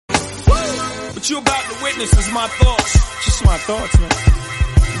What you about to witness is my thoughts. Just my thoughts, man.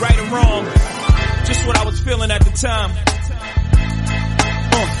 Right or wrong. Just what I was feeling at the time.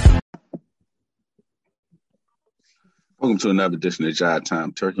 Welcome to another edition of Jive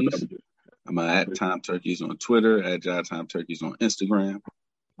Time Turkeys. I'm at Time Turkeys on Twitter, at Jive Time Turkeys on Instagram.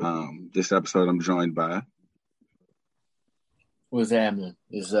 This episode I'm joined by... What's happening?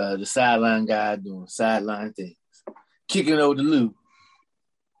 It's the sideline guy doing sideline things. Kicking over the Lou.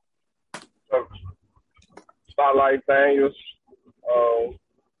 Spotlight Daniels.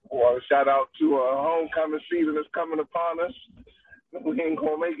 Well, shout out to homecoming season that's coming upon us. We ain't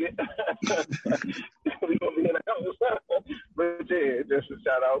gonna make it. We gonna be in the house. But yeah, just a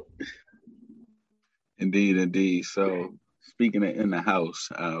shout out. Indeed. So speaking of in the house,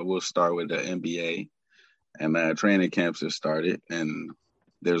 we'll start with the NBA. And training camps have started, and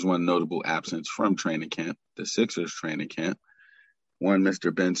there's one notable absence from training camp, the Sixers training camp. One,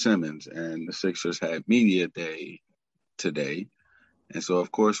 Mr. Ben Simmons, and the Sixers had media day today. And so,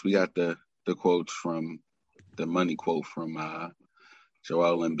 of course, we got the quotes from the money quote from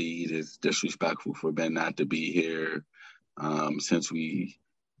Joel Embiid is disrespectful for Ben not to be here since we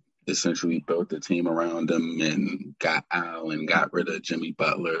essentially built the team around him and got Al and got rid of Jimmy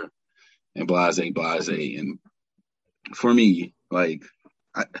Butler and blase. And for me, like,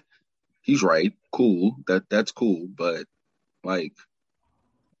 he's right. Cool. That's cool. But, like,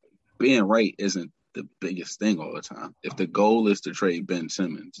 being right isn't the biggest thing all the time. If the goal is to trade Ben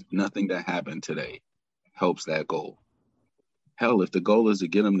Simmons, nothing that happened today helps that goal. Hell, if the goal is to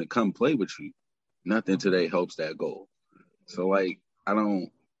get him to come play with you, nothing today helps that goal. So, like, I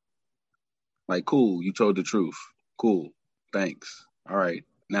don't, like, cool, you told the truth. Cool, thanks. All right,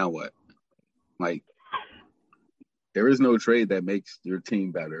 now what? Like, there is no trade that makes your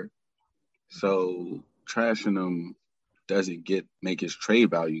team better. So, trashing him doesn't make his trade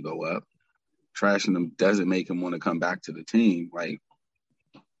value go up. Trashing him doesn't make him want to come back to the team. Like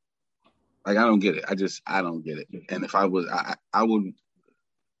I don't get it. I don't get it. And if I was, I want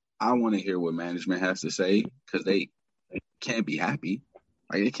to hear what management has to say because they can't be happy.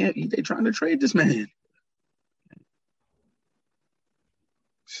 Like they're trying to trade this man.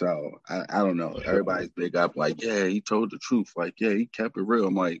 So I don't know. Everybody's big up like, yeah, he told the truth. Like, yeah, he kept it real.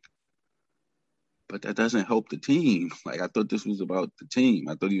 I'm like, but that doesn't help the team. Like, I thought this was about the team.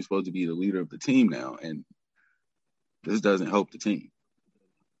 I thought he was supposed to be the leader of the team now, and this doesn't help the team.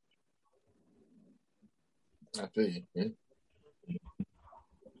 I feel you. Yeah.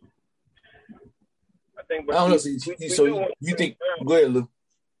 I think. I don't know. You think? Go ahead, Lou.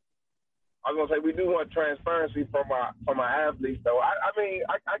 I was gonna say we do want transparency from our athletes, though. I mean,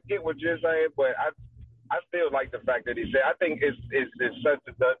 I get what you're saying, but I still like the fact that he said. I think it's such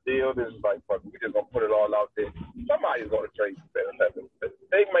a done deal. This is like, fuck, we just gonna put it all out there. Somebody's gonna trade Ben.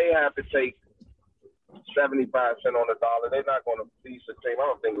 They may have to take 75 cents on the dollar. They're not gonna fleece the team.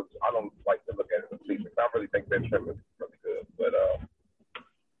 I don't like to look at it as fleecing. I really think Ben Simmons is really good, but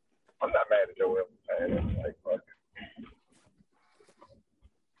I'm not mad at Joel. Like, fuck.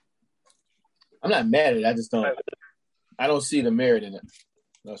 I'm not mad at it. I don't see the merit in it.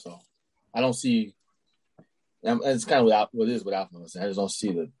 That's all. I don't see. It's kind of what it is with Alpha. I just don't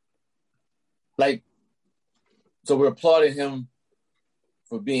see so we're applauding him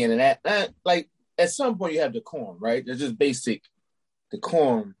for being an like at some point you have decorum, right? There's just basic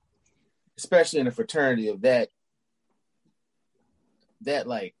decorum, especially in a fraternity of that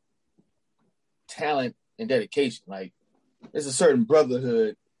like talent and dedication. Like there's a certain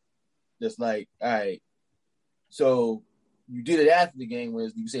brotherhood that's like, all right, so you did it after the game,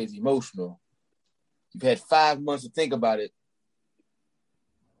 whereas you say it's emotional. You've had 5 months to think about it.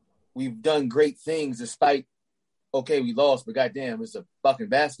 We've done great things despite, okay, we lost, but goddamn, it's a fucking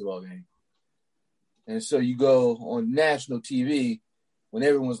basketball game. And so you go on national TV when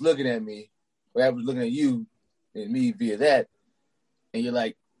everyone's looking at me, or everyone's looking at you and me via that, and you're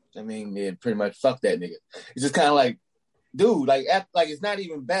like, I mean, yeah, pretty much fuck that nigga. It's just kind of like, dude, like it's not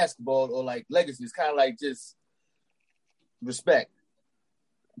even basketball or like legacy. It's kind of like just respect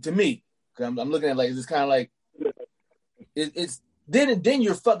to me. I'm looking at like it's kind of like it's then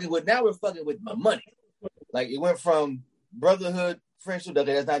you're fucking with now we're fucking with my money. Like it went from brotherhood, friendship,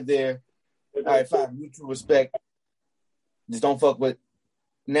 okay, that's not there. All right, fine, mutual respect. Just don't fuck with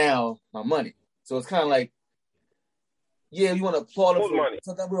now my money. So it's kind of like, yeah, you want to applaud him for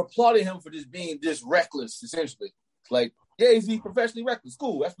sometimes we're applauding him for just being this reckless, essentially. It's like, yeah, he's professionally reckless.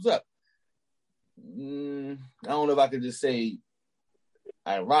 Cool, that's what's up. I don't know if I could just say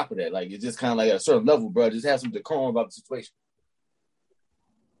I rock with that. Like, it's just kind of like at a certain level, bro. Just have some decorum about the situation.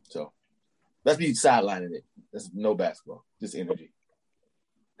 So, that's me sidelining it. That's no basketball. Just energy.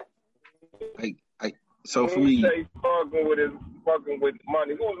 So for when me, you say fucking with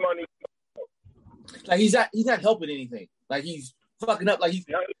money, whose money? Like he's not helping anything. Like he's fucking up. Like he's,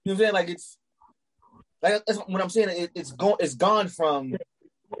 you know what I'm saying? Like it's like that's what I'm saying. It's gone from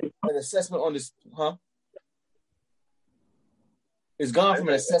an assessment on this, huh? It's gone from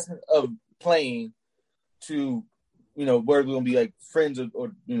an assessment of playing to, you know, where we're gonna be like friends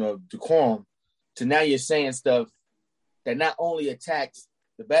or you know, decorum, to now you're saying stuff that not only attacks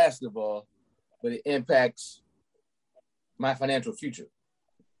the basketball, but it impacts my financial future.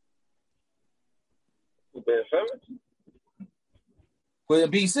 Ben Simmons? What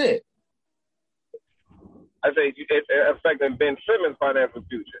B said. I say it's affecting Ben Simmons' financial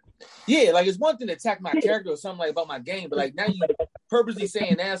future. Yeah, like it's one thing to attack my character or something like about my game, but like now you purposely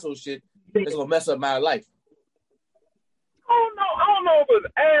saying asshole shit that's gonna mess up my life. I don't know if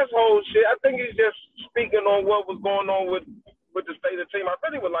it's asshole shit. I think he's just speaking on what was going on with the state of the team. I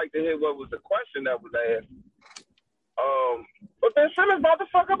really would like to hear what was the question that was asked. But Ben Simmons about to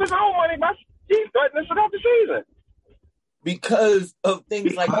fuck up his own money by he's threatening to shut off the season. Because of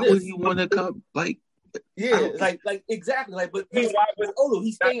things like why this. would you want to come? Like, yeah, like exactly. Like, but he's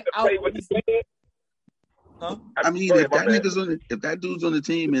staying out. Huh? I mean, if that dude's on the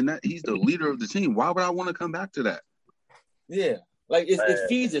team and that he's the leader of the team, why would I want to come back to that? Yeah, like it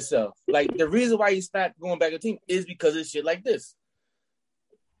feeds itself. Like the reason why he's not going back to the team is because of shit like this.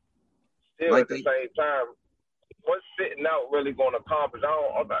 Still, like at the same time, what's sitting out really going to accomplish?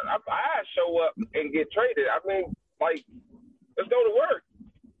 I show up and get traded. I mean, like, let's go to work.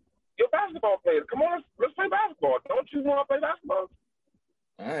 You're a basketball player. Come on, let's play basketball. Don't you want to play basketball?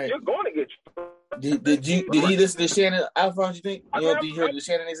 All right. You're going to get. Did he listen to Shannon Alphonse? You think? Did you hear the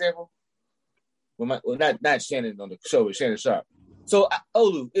Shannon example? Well, not Shannon on the show, but Shannon Sharp. So,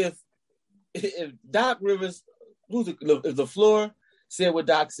 Olu, if Doc Rivers, if LaFleur said what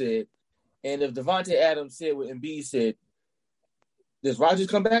Doc said, and if Devontae Adams said what Embiid said, does Rodgers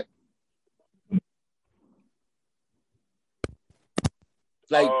come back?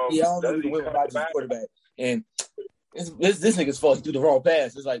 Like, I don't know who win with Rodgers quarterback, and this nigga's fault. He threw the wrong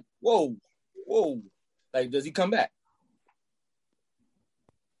pass. It's like, whoa. Like, does he come back?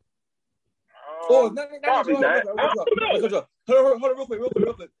 Hold on, real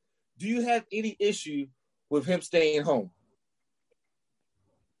quick. Do you have any issue with him staying home?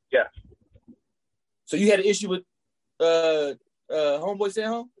 Yeah. So you had an issue with homeboy staying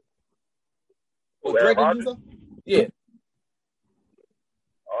home? Or Aaron Rodgers? Yeah.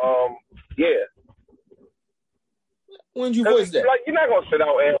 Yeah. When did you voice that? Like, you're not gonna sit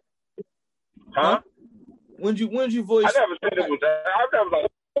out and huh? When did you voice? I never said it was that.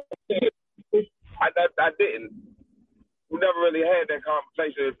 I didn't. We never really had that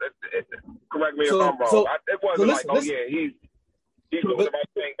conversation. Correct me if I'm wrong. It wasn't he's doing the right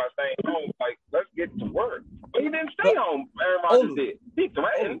thing by staying home. Like, let's get to work. But he didn't stay home. Aaron Rodgers did. He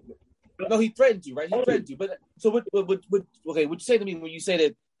threatened. No, he threatened to, right? He threatened to. But so what you say to me when you say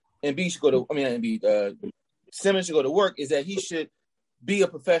that Embiid should go to? Simmons should go to work. Is that he should be a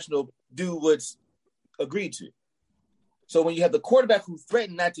professional, do what's agreed to. So when you have the quarterback who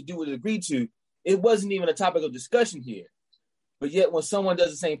threatened not to do what it agreed to, it wasn't even a topic of discussion here. But yet when someone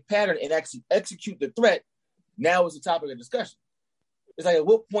does the same pattern and actually execute the threat, now it's a topic of discussion. It's like, at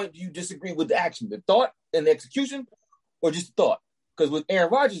what point do you disagree with the action, the thought and the execution, or just the thought? Because with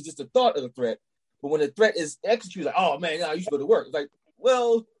Aaron Rodgers, it's just the thought of the threat. But when the threat is executed, like, oh man, you should go to work. It's like,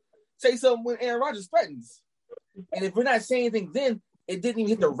 well, say something when Aaron Rodgers threatens. And if we're not saying anything then, it didn't even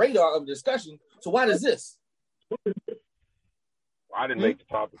hit the radar of the discussion. So why does this? I didn't make the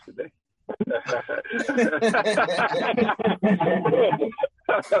topic today.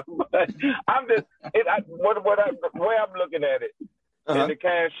 I'm just the way I'm looking at it in the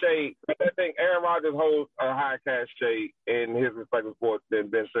cachet. I think Aaron Rodgers holds a higher cachet in his respective sport than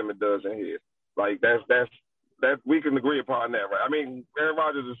Ben Simmons does in his. Like that's we can agree upon that, right? I mean, Aaron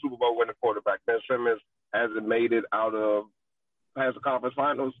Rodgers is a Super Bowl winning quarterback. Ben Simmons hasn't made it out of past the conference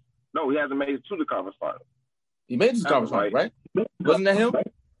finals. No, he hasn't made it to the conference finals. He made it to the conference finals, right? Wasn't that him?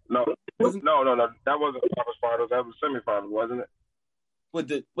 No. That wasn't the conference finals. That was semifinals, wasn't it? With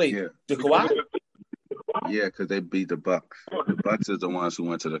the Kawhi? Yeah, because they beat the Bucks. The Bucks is the ones who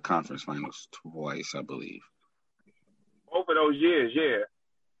went to the conference finals twice, I believe. Both of those years, yeah.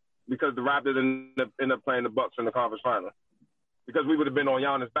 Because the Raptors ended up playing the Bucks in the conference finals. Because we would have been on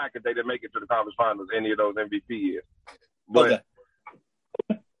Giannis' back if they didn't make it to the conference finals any of those MVP years. But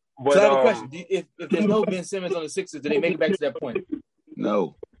so I have a question. If there's no Ben Simmons on the Sixers, do they make it back to that point?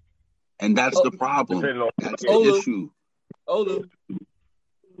 No. And that's the problem. That's the issue. Olu,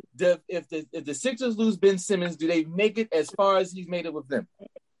 if the Sixers lose Ben Simmons, do they make it as far as he's made it with them?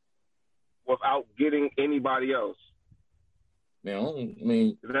 without getting anybody else. Man, I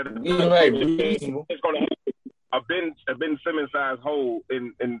mean, you're right. It's going to have a Ben Simmons size hole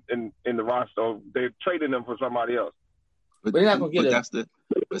in the roster. They're trading them for somebody else. But they're not going to get that's the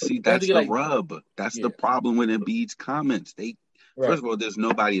rub. That's the problem with Embiid's comments. First of all, there's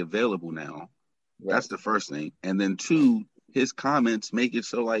nobody available now. Right. That's the first thing. And then two, his comments make it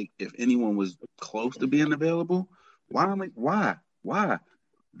so like if anyone was close to being available, why?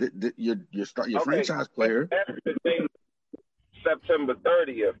 Your franchise player. That's the thing, September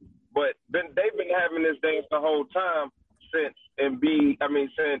 30th. But they've been having this dance the whole time since the end of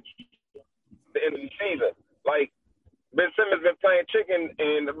the season. Like Ben Simmons been playing chicken,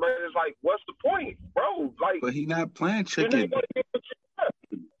 and it's like, what's the point, bro? Like, but he's not playing chicken.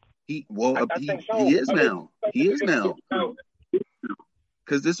 He is now. He is now.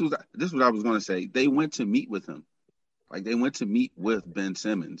 Because this was what I was going to say. They went to meet with him. Like, they went to meet with Ben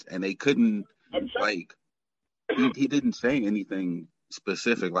Simmons, and they couldn't, like, he didn't say anything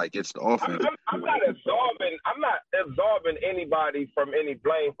specific, like, it's the offense. I'm not absolving anybody from any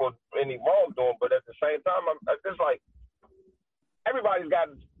blame for any wrongdoing, but at the same time, it's like,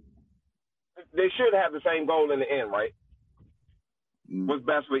 they should have the same goal in the end, right? What's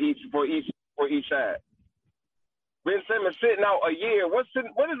best for each side. Ben Simmons sitting out a year. What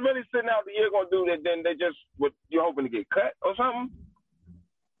is really sitting out the year going to do that then you're hoping to get cut or something?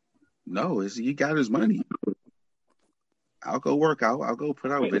 No, he got his money. I'll go work out. I'll go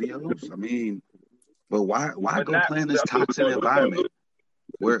put out videos. I mean, but why go play in this toxic environment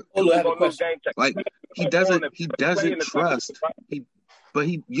where like he doesn't trust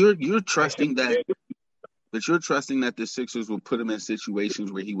you're trusting that the Sixers will put him in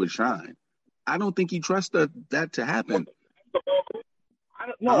situations where he would shine. I don't think he trusts that to happen.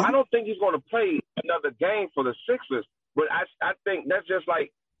 I don't think he's going to play another game for the Sixers. But I think that's just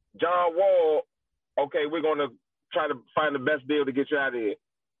like John Wall. Okay, we're going to try to find the best deal to get you out of here.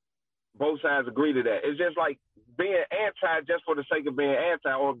 Both sides agree to that. It's just like being anti just for the sake of being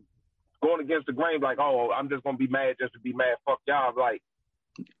anti, or going against the grain. Like, oh, I'm just going to be mad just to be mad. Fuck y'all. Like,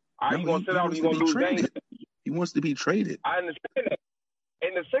 are you going to sit out and you going to lose games? He wants to be traded. I understand that.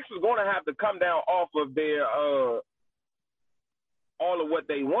 And the Sixers are going to have to come down off of their all of what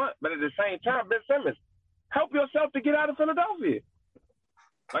they want. But at the same time, Ben Simmons, help yourself to get out of Philadelphia.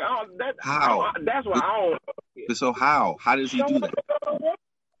 Like, how? That's what I don't. So how? How does he do that?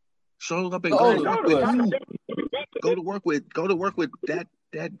 Show up and go to work with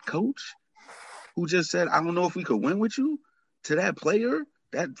that coach who just said, I don't know if we could win with you. To that player,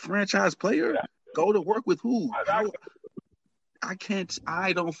 that franchise player, go to work with who?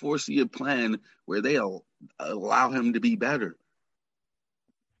 I don't foresee a plan where they'll allow him to be better.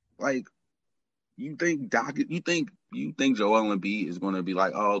 Like, you think Joel Embiid is going to be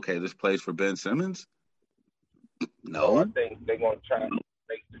like, oh, okay, this plays for Ben Simmons? No. I think they're going to try to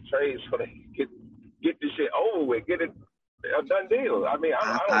make the trade so they can get this shit over with, get it a done deal. I mean,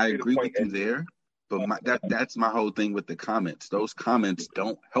 I agree with you there, but that's my whole thing with the comments. Those comments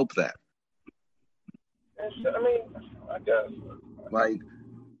don't help that. I mean, I guess. Like,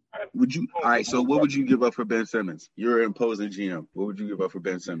 would you? All right. So, what would you give up for Ben Simmons? You're an imposing GM. What would you give up for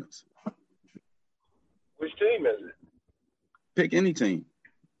Ben Simmons? Which team is it? Pick any team.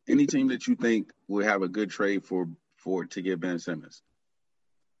 Any team that you think would have a good trade for to get Ben Simmons.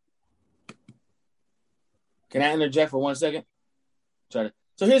 Can I interject for 1 second? So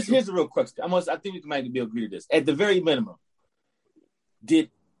here's the real question. I think we might be able to agree to this. At the very minimum, did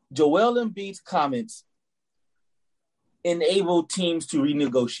Joel Embiid's comments enable teams to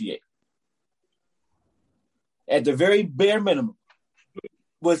renegotiate? At the very bare minimum,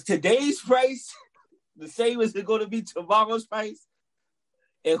 was today's price the same as it's going to be tomorrow's price?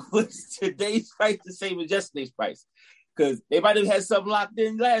 And was today's price the same as yesterday's price? Because they might have had something locked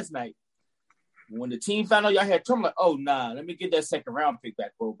in last night. When the team found out y'all had trouble, like, oh, nah, let me get that second round pick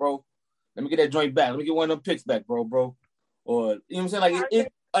back, bro. Let me get that joint back. Let me get one of them picks back, bro. Or, you know what I'm saying?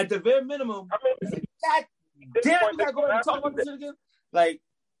 Like, at the very minimum, God damn, we got to go and talk about this shit again? Like,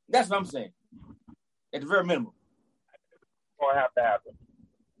 that's what I'm saying. At the very minimum. It's going to have to happen.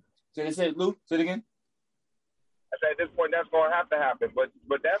 So they said, Lou, say it again? I said at this point, that's going to have to happen. But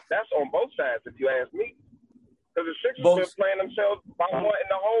that's on both sides, if you ask me. Because the Sixers been playing themselves by wanting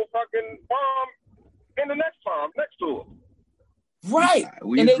the whole fucking bomb in the next bomb next to them. Right.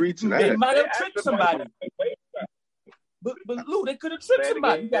 We agreed to that. They might have tricked somebody. But Lou, they could have tricked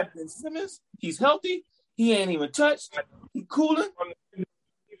somebody. You got Ben Simmons. He's healthy. He ain't even touched. He cooling. From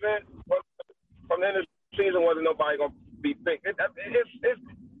the end of the season, wasn't nobody going to be picked.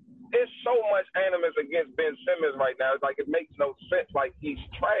 It's so much animus against Ben Simmons right now. It's like it makes no sense. Like, he's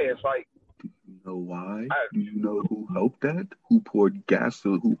trash. Like, know why? Do you know who helped that? Who poured gas?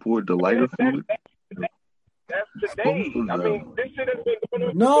 Who poured the lighter fluid? That's today. I mean, this shit has been going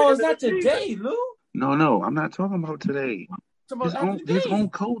on. No, it's not today, Lou. No, I'm not talking about today. His own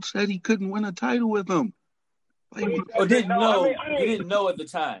coach said he couldn't win a title with him. Like, or didn't know. He didn't know at the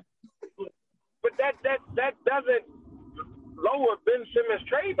time. But that doesn't lower Ben Simmons'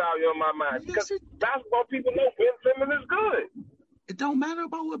 trade value in my mind, because basketball people know Ben Simmons is good. It don't matter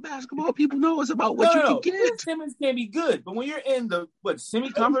about what basketball people know. It's about what you can get. Ben Simmons can be good, but when you're in the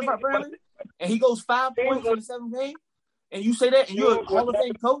semi-conference apparently, and he goes 5 points in the 7th game, and you say that, and you're a Hall of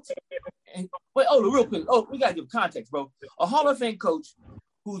Fame coach. Real quick. We gotta give context, bro. A Hall of Fame coach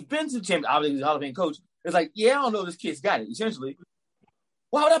who's been to the championship, obviously he's a Hall of Fame coach, is like, yeah, I don't know, this kid's got it. Essentially,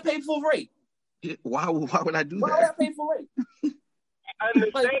 why would I pay full rate? Why would I do that? Why would I pay full rate? I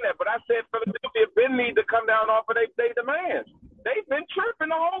understand that, but I said Philadelphia Ben need to come down off of their demands. They've been tripping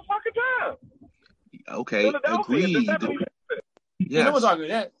the whole fucking time. Okay, agreed. Yeah, no one's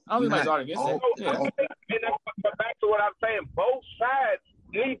arguing that. I don't think anybody's arguing that. And that's back to what I'm saying. Both sides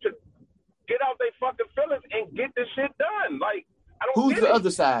need to get out their fucking feelings and get this shit done. Like, I don't. Who's the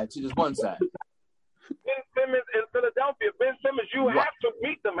other side to this one side? Ben Simmons in Philadelphia. Ben Simmons, you have to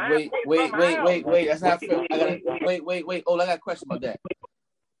meet them. Wait. That's not fair. Wait. I got a question about that.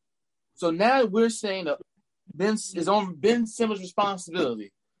 So now we're saying that it's on Ben Simmons'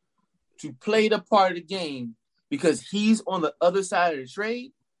 responsibility to play the part of the game because he's on the other side of the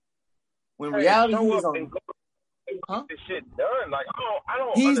trade. When reality he's on. This shit done. Like, I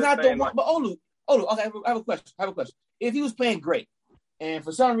don't. He's not the one. But Olu. Okay, I have a question. If he was playing great, and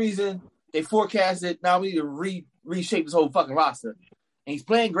for some reason they forecasted, now we need to reshape this whole fucking roster, and he's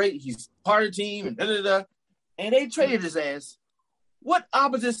playing great, he's part of the team, and and they traded his ass. What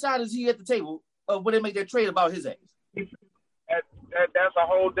opposite side is he at the table when they make that trade about his ass? That's a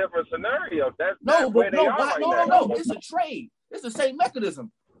whole different scenario. No. It's a trade. It's the same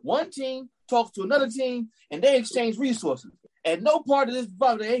mechanism. One team talks to another team, and they exchange resources. And no part of this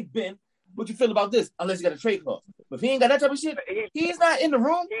brother ain't been what you feel about this, unless you got a trade clause. But if he ain't got that type of shit, he's not in the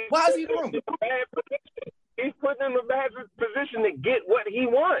room. Why is he in the room? He's putting him in a bad position to get what he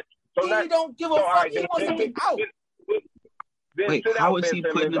wants. So he don't give a fuck. He wants to get out. Wait, how is he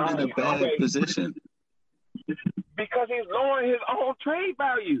putting him in a bad position? Because he's lowering his own trade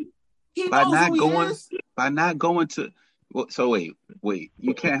value. By not going to. Well, so wait.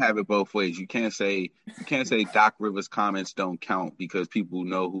 You can't have it both ways. You can't say Doc Rivers' comments don't count because people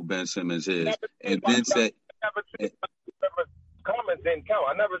know who Ben Simmons is, and then said comments didn't count.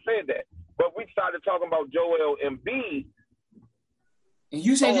 I never said that. But we started talking about Joel Embiid. And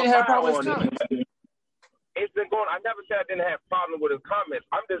you said you didn't have a problem with his comments. It's been going. I never said I didn't have a problem with his comments.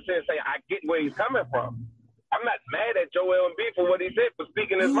 I'm just saying I get where he's coming from. I'm not mad at Joel Embiid for what he said for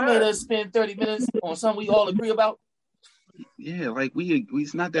speaking his mind. You made us spend 30 minutes on something we all agree about. Yeah, like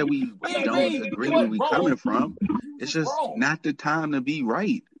it's not that we don't agree where we coming from. It's just not the time to be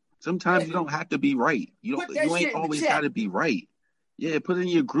right. Sometimes you don't have to be right. You ain't always got to be right. Yeah, put it in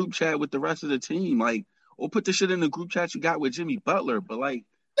your group chat with the rest of the team, or put the shit in the group chat you got with Jimmy Butler. But saying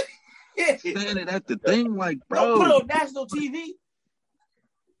it at the thing, bro. Don't put it on national TV.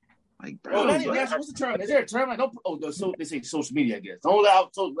 Bro. What's the term? Is there a term? They say social media, I guess. Don't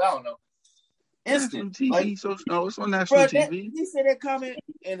allow. I don't know. Instant TV. It's on national TV. He said that comment,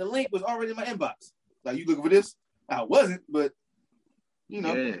 and the link was already in my inbox. Like, you looking for this? I wasn't, but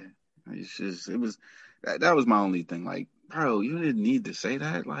Yeah, it was. That was my only thing. Bro, you didn't need to say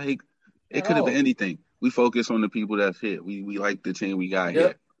that. It could have been anything. We focus on the people that's hit. We like the team we got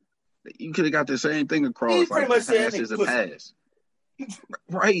here. You could have got the same thing across. He pretty much said pass is a pass.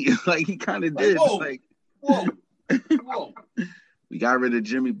 Right, he kind of did. Whoa. We got rid of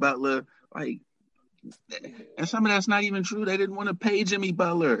Jimmy Butler. And some of that's not even true. They didn't want to pay Jimmy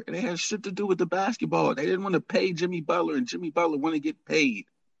Butler. It had shit to do with the basketball. They didn't want to pay Jimmy Butler, and Jimmy Butler want to get paid.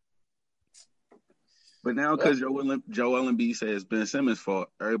 But now, because Joel Embiid says Ben Simmons' fault,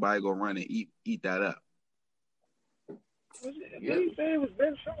 everybody go run and eat that up. He said it was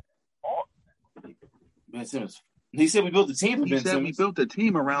Ben Simmons. Ben Simmons. He said we built the team for Ben Simmons. He said we built a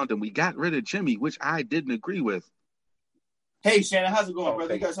team around him. We got rid of Jimmy, which I didn't agree with. Hey, Shannon, how's it going,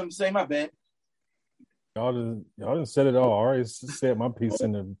 brother? You got something to say? My bad. Y'all didn't said it all. I already said my piece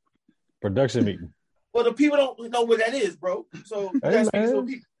in the production meeting. Well, the people don't know what that is, bro. So hey,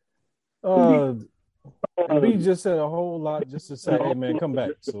 we just said a whole lot just to say, hey man, come back.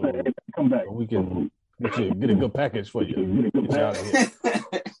 So we can get a good package for you. Get you out of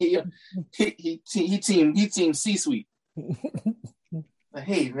here. he team C-suite.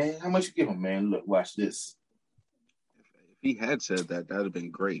 Hey man, how much you give him, man? Look, watch this. If he had said that, that'd have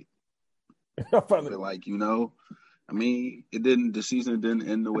been great. I feel like, I mean, the season didn't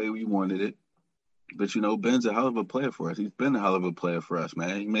end the way we wanted it. But, Ben's a hell of a player for us. He's been a hell of a player for us,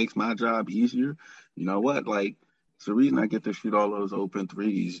 man. He makes my job easier. You know what? Like, it's the reason I get to shoot all those open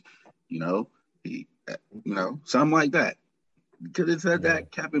threes. Something like that. Could have said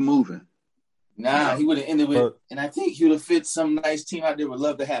that, kept it moving. Nah, he would have ended with, and I think he would have fit some nice team out there would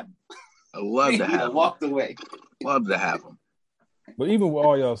love to have him. I love to have him. Walked away. Love to have him. But even with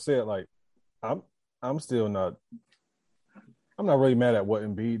all y'all said, like, I'm still not. I'm not really mad at what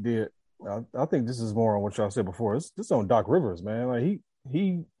Embiid did. I think this is more on what y'all said before. This on Doc Rivers, man. Like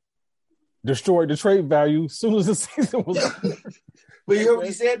he destroyed the trade value as soon as the season was over. But you heard what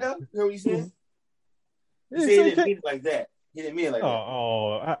he said, though? You heard what he said? He said he didn't mean it like that. He didn't mean it like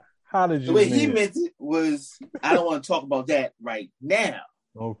that. How did you? The way he meant it was, I don't want to talk about that right now.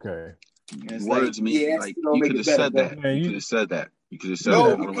 Okay. Words mean like you could have said that. You could have said that. You could have said that.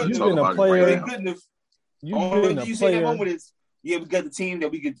 I don't want to talk about it right now. You say that moment is, we got the team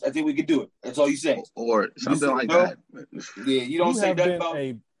that I think we could do it. That's all you say. Or something like that. Yeah, you don't say that about.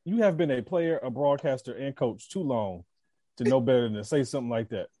 You have been a player, a broadcaster, and coach too long to know better than to say something like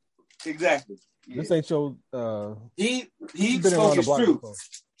that. Exactly. Yeah. This ain't your. He spoke his truth.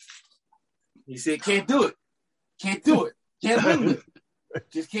 He said, "Can't do it. Can't do it. Can't win with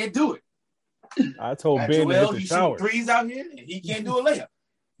it. Just can't do it." I told Ben to hit the shower. Threes out here, and he can't do a layup.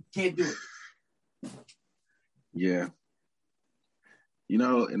 Can't do it. Yeah. In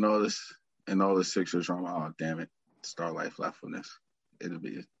all this Sixers drama, oh damn it, Starlight left from this. It'd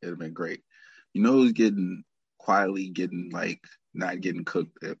have been great. Who's quietly getting like not getting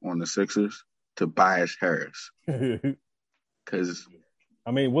cooked on the Sixers? Tobias Harris. Because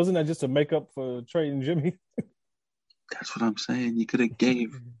I mean, wasn't that just a makeup for trading Jimmy? That's what I'm saying. You could have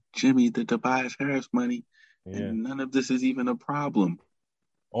gave Jimmy the Tobias Harris money, and none of this is even a problem.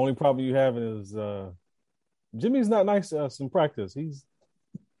 Only problem you have is Jimmy's not nice to us in practice. He's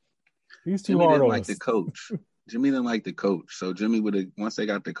too Jimmy hard didn't on like us. the coach. Jimmy didn't like the coach, so Jimmy would have once they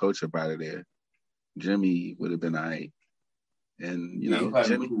got the coach up out of there, Jimmy would have been all right. And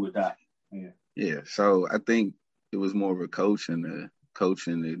Jimmy would die. Yeah. So I think it was more of a coach, and the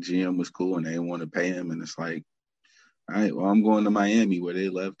GM was cool, and they didn't want to pay him. And it's like, all right, well, I'm going to Miami where they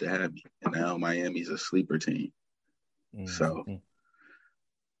love to have me, and now Miami's a sleeper team. Mm-hmm. So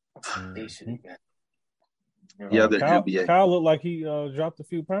they should have got. The other NBA. Kyle looked like he dropped a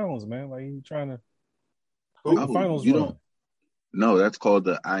few pounds, man. Like he trying to. Finals run. No, that's called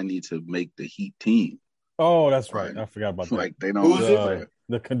the I need to make the Heat team. Oh, that's right. I forgot about that. Like they don't.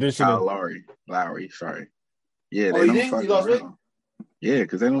 The conditioning. Kyle Lowry. Sorry. Yeah, they don't fuck around. Yeah,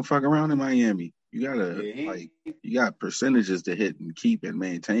 because they don't fuck around in Miami. You gotta you got percentages to hit and keep and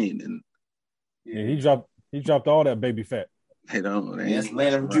maintain, and he dropped all that baby fat. They don't. That's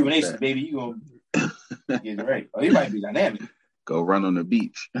land of rejuvenation, baby. You gonna get it right. Oh, he might be dynamic. Go run on the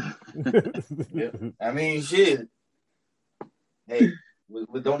beach. Yeah. I mean, shit. Hey,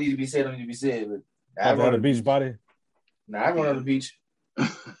 what don't need to be said, don't need to be said. But I run on the beach body. Nah, I run on the beach.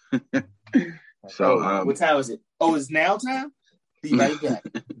 So, what time is it? Oh, it's now time? Be right back.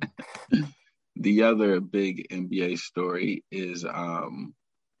 The other big NBA story is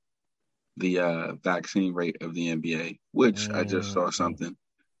the vaccine rate of the NBA, which I just saw something.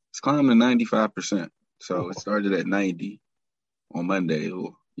 It's climbed to 95%. So it started at 90 on Monday.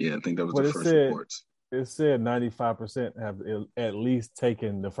 Yeah, I think that was the first reports. It said 95% have at least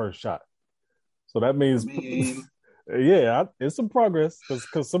taken the first shot. So that means, it's some progress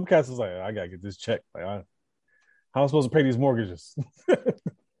because some cats is like, I gotta get this check. Like, how am I supposed to pay these mortgages?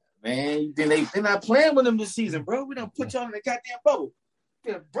 Man, they're not playing with them this season, bro. We don't put y'all in the goddamn bubble.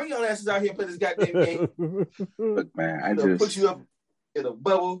 Bring your asses out here and play this goddamn game. Look, man, I just put you up in a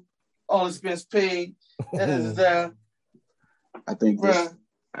bubble, all expense paid. I think this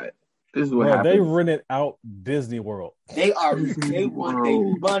is what happened. They rented out Disney World. They want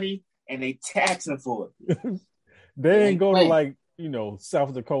their money and they taxing for it. They ain't go to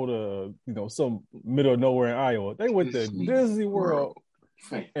South Dakota, some middle of nowhere in Iowa. They went to Disney World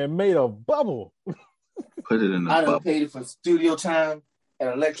and made a bubble. Put it in the I bubble. done paid for studio time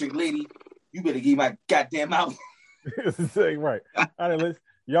at Electric Lady. You better give my goddamn out. Right.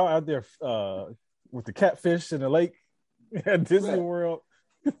 Y'all out there with the catfish in the lake at Disney World.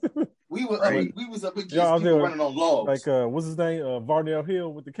 We was up against people running on logs. Like what's his name? Varnell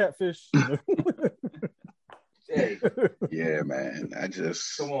Hill with the catfish. Hey. Yeah, man.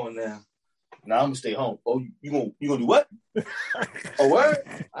 Come on now. Now I'm gonna stay home. Oh, you gonna do what? Oh, word?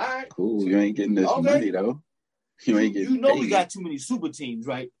 All right. Cool. You ain't getting this money though. You ain't getting. We got too many super teams,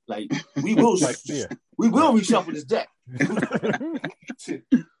 right? Like we will, we will reshuffle this deck.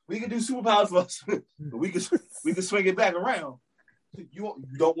 We can do superpowers for us. we can swing it back around. You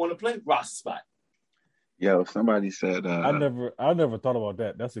don't want to play roster spot. Yo, somebody said I never thought about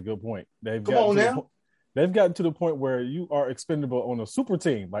that. That's a good point. They've gotten to the point where you are expendable on a super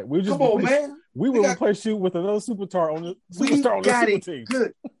team. Like we will replace you with another superstar on the super team.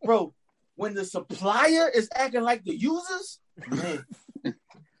 Good, bro. When the supplier is acting like the users,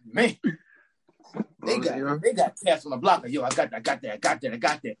 man. They got cats on the block. Yo, I got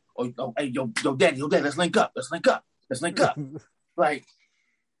that. Oh, hey, yo, daddy, let's link up. Like,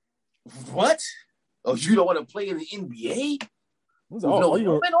 what? Oh, you don't want to play in the NBA?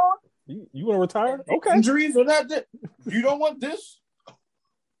 You want to retire? Okay. Injuries or that? You don't want this?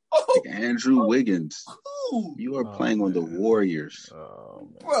 Oh, Andrew Wiggins. You are playing on the Warriors.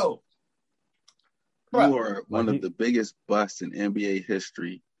 Bro. You are one of the biggest busts in NBA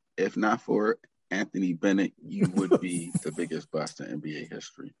history. If not for Anthony Bennett, you would be the biggest bust in NBA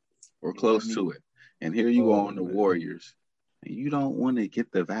history. Or close to it. And here you are on the Warriors. And you don't want to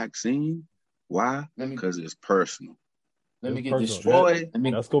get the vaccine? Why? Because it's personal. Let me get this straight.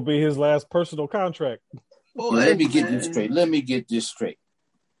 That's going to be his last personal contract. Let me get this straight.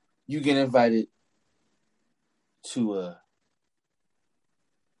 You get invited to a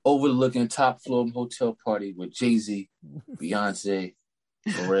overlooking top floor hotel party with Jay-Z, Beyonce,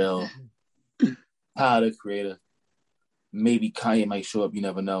 Pharrell, Tyler, the Creator. Maybe Kanye might show up. You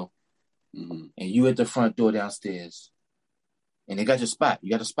never know. Mm-hmm. And you at the front door downstairs. And they got your spot.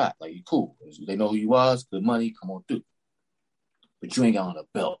 You got a spot. Like, you cool. They know who you are. It's good money. Come on through. But you ain't got on a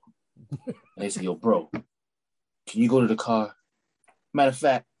belt. And they say, yo, bro, can you go to the car? Matter of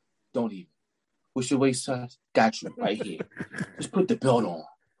fact, don't even. What's your waist size? Got you right here. Just put the belt on.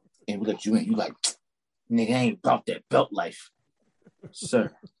 And we let you in. You like, nigga, I ain't about that belt life.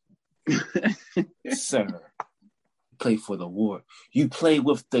 Sir. Sir. Play for the war. You play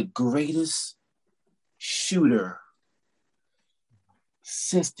with the greatest shooter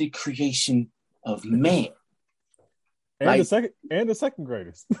since the creation of man. And the second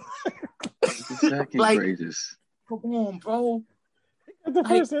greatest. The second greatest. Come on, bro. The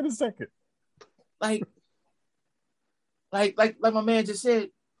first and the second. Like my man just said,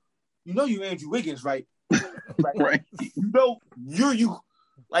 you know you're Andrew Wiggins, right? Right. You know you.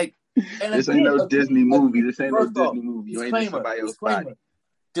 Like, and this ain't no Disney movie. This ain't no Disney movie. You ain't in somebody else's body.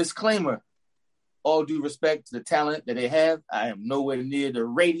 Disclaimer. All due respect to the talent that they have, I am nowhere near the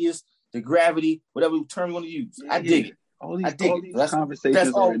radius, the gravity, whatever term you want to use. I dig it. All these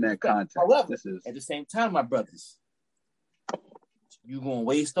conversations are in that context. However, at the same time, my brothers, you gonna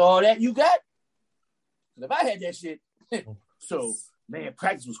waste all that you got? If I had that shit, so man,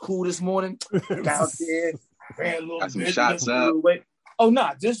 practice was cool this morning. Got out there, ran a little got some bit, shots up. Oh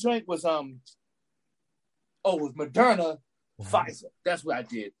nah, this joint was it was Moderna, Pfizer. That's what I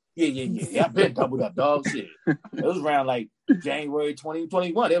did. Yeah. I've been doubled up, dog. Shit. It was around like January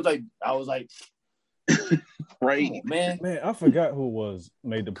 2021. It was like I was like, right, man. I forgot who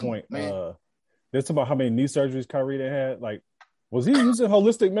made the point. They're talking about how many knee surgeries Kyrie had. Like, was he using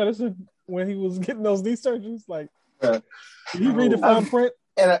holistic medicine when he was getting those knee surgeries? Like, did he read the fine print?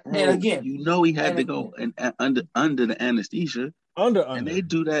 And again, you know, he had to go under the anesthesia. And they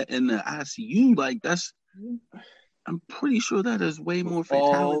do that in the ICU. Like, that's. I'm pretty sure that is way more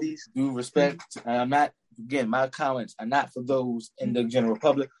fatalities. All due respect, I'm not. Again, my comments are not for those in the general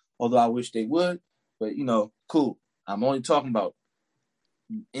public, although I wish they would. But cool. I'm only talking about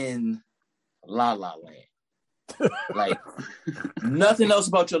in La La Land. Like, nothing else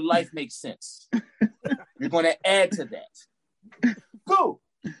about your life makes sense. You're going to add to that. Cool.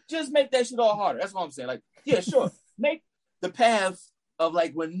 Just make that shit all harder. That's what I'm saying. Like, yeah, sure. Make the path of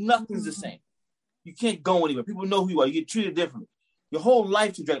like when nothing's the same. You can't go anywhere. People know who you are. You get treated differently. Your whole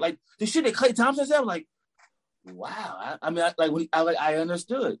life trajectory. Like the shit that Klay Thompson said, I'm like, wow. I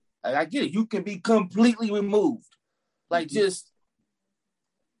understood. I get it. You can be completely removed. Like just,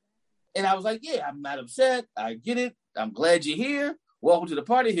 and I was like, yeah, I'm not upset. I get it. I'm glad you're here. Welcome to the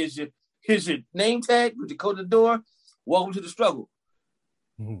party. Here's your name tag with your code to the door. Welcome to the struggle.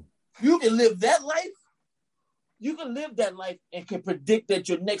 Mm-hmm. You can live that life. You can live that life and can predict that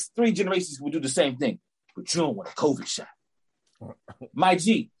your next 3 generations will do the same thing. But you don't want a COVID shot. My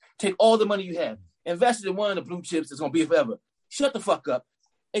G, take all the money you have, invest it in one of the blue chips that's going to be forever. Shut the fuck up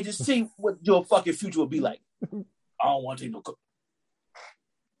and just see what your fucking future will be like. I don't want to take no COVID.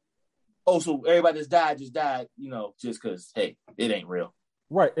 Oh, so everybody that's died just died, just because, hey, it ain't real.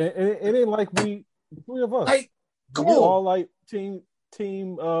 Right. And it ain't like the 3 of us. Like, come we on. all like team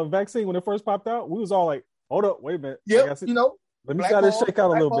vaccine when it first popped out. We was all like, hold up, wait a minute. Yeah, let me try to shake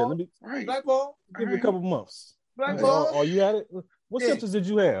out a little bit. Let me Black ball. Give it a couple months. Black ball. Are you at it? What Yeah. symptoms did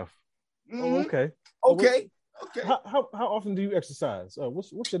you have? Mhm. Oh, okay. Okay. Okay. How often do you exercise?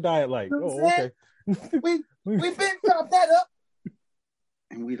 What's your diet like? You know what Oh, I'm okay. We've been chopped that up.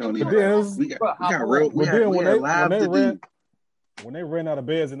 And we don't But even. then- We got But real. We then when got they live to ran do. when they ran out of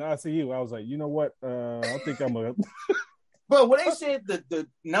beds in the ICU, I was like, you know what? I think I'm a. But when they said the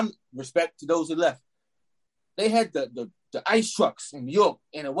respect to those who left, they had the ice trucks in New York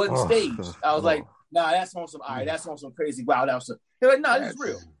and it wasn't staged. I was like, nah, that's on some that's on some crazy wild out stuff. They're like, nah, this is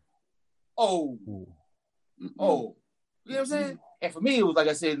real. Oh. Mm-mm. You know what I'm saying? And for me, it was like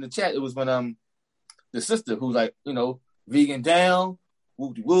I said in the chat, it was when the sister who's like, vegan down,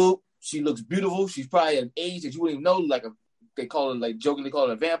 whoop de whoop. She looks beautiful. She's probably at an age that you wouldn't even know, they call her like jokingly call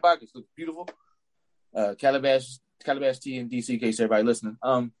her a vampire because she looks beautiful. Calabash T in DC, in case everybody listening.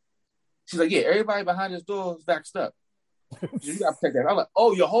 She's like, yeah, everybody behind this door is vaxxed up. You gotta protect that. I'm like,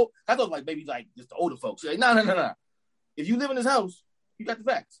 oh, your whole I thought like maybe like just the older folks. She's like, no. If you live in this house, you got the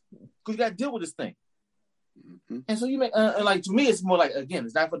vax. Because you gotta deal with this thing. Mm-hmm. And so you make and like to me, it's more like again,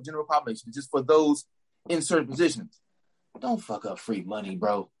 it's not for the general population, it's just for those in certain positions. Don't fuck up free money,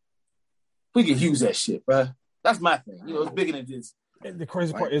 bro. We can use that shit, bro. That's my thing. It's bigger than this. And the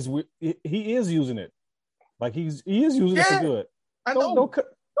crazy part is he is using it. Like he is using it for good. I know.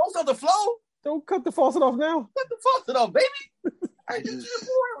 Don't start the flow. Don't cut the faucet off now. Cut the faucet off, baby. I Just just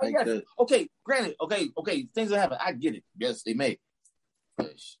yes. Okay, granted. Okay. Things will happen. I get it. Yes, they may.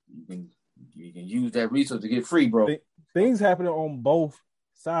 Yes, you can use that resource to get free, bro. Things happening on both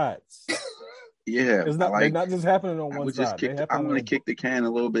sides. Yeah, It's not. They're not just happening on one side. I want to kick the can a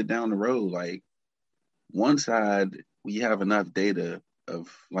little bit down the road. Like one side, we have enough data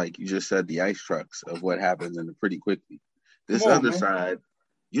of, like you just said, the ice trucks of what happens in pretty quickly. This other side,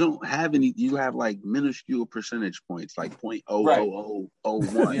 you don't have any. You have like minuscule percentage points, like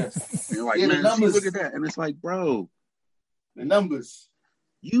 0.00001. Yes. And you're like, Yeah, man, numbers, look at that, and it's like, bro, the numbers.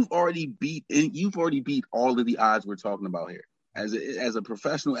 You've already beat all of the odds we're talking about here. As a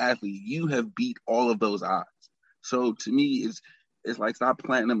professional athlete, you have beat all of those odds. So to me, it's like, stop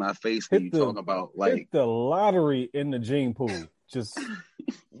planting in my face when you talk about like hit the lottery in the gene pool. Just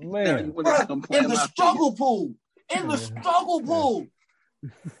man, in the struggle pool. In the struggle pool.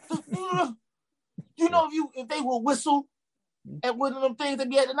 If they will whistle at one of them things that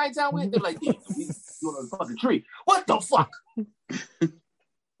be at the nighttime with, they're like, yeah, we on a fucking tree. What the fuck?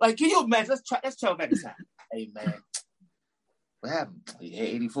 Like, can you imagine? Let's travel back in time. Hey man, what happened? He had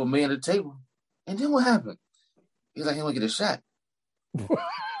 84 million at the table. And then what happened? He's like, he want to get a shot.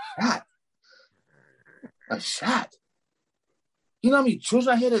 A shot. You know how many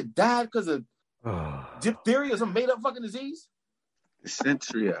children I had that died because of diphtheria or some made up fucking disease?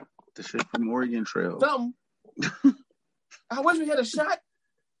 Dysentery. The shit from Oregon Trail. Something. I wish we had a shot.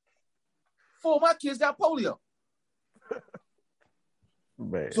 4 of my kids got polio.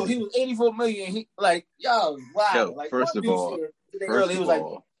 Man. So he was 84 million. He like, wow. Yo, like, first of all, he was like,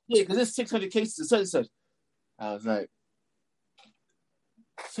 yeah, because there's 600 cases of such and such. I was like,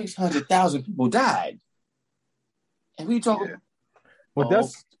 600,000 people died. And we talking. Yeah.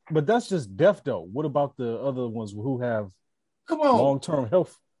 But that's just death though. What about the other ones who have long-term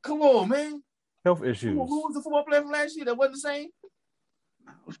health? Come on, man. Health issues. Who was the football player from last year that wasn't the same?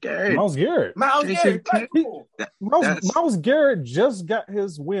 Myles Garrett. Myles Garrett just got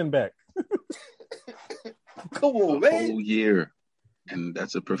his win back. Come on, man. Whole year. And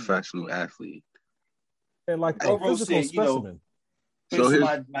that's a professional athlete. And like a physical specimen. So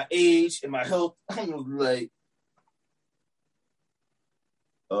my age and my health, I'm like,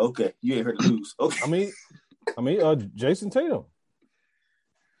 okay, you ain't heard the news. Okay. I mean, Jason Tatum.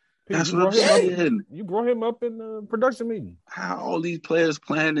 That's what I'm saying. You brought him up in the production meeting. How all these players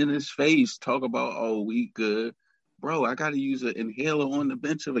playing in his face talk about, oh, we good. Bro, I got to use an inhaler on the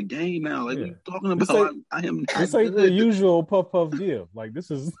bench of a game now. Like, we talking about I am not This ain't the usual puff give. Like,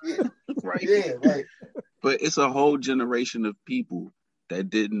 this is... right. Yeah, right. But it's a whole generation of people that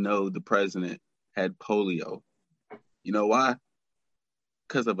didn't know the president had polio. You know why?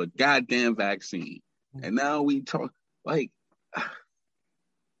 Because of a goddamn vaccine. And now we talk, like...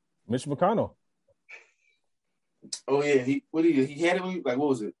 Mitch McConnell. Oh yeah, he had it. Like, what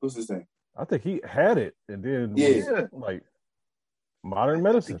was it? What's his name? I think he had it, and then like modern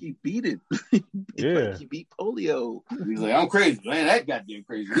medicine. I think he beat it. Yeah, he beat polio. He's like, I'm crazy, man. That goddamn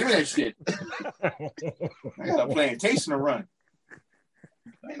crazy. Give me that shit. I got a plantation to run.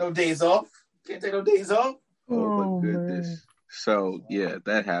 Ain't no days off. Can't take no days off. Oh my goodness. Man. So yeah,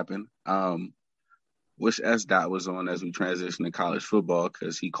 that happened. Wish S-Dot was on as we transition to college football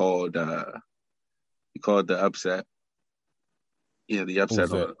because he called the upset. Yeah, the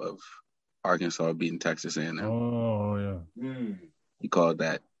upset of Arkansas beating Texas A&M. Oh yeah. He called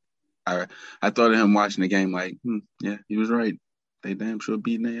that. I thought of him watching the game like, yeah, he was right. They damn sure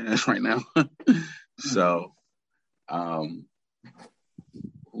beating their ass right now. So,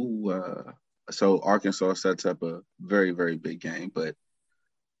 so Arkansas sets up a very, very big game, but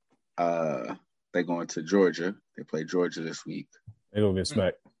they're going to Georgia. They play Georgia this week. They're going to get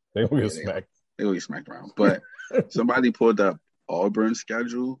smacked. They're going to get smacked. They're going to get smacked around. But somebody pulled up Auburn's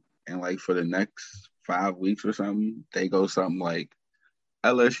schedule, and like for the next 5 weeks or something, they go something like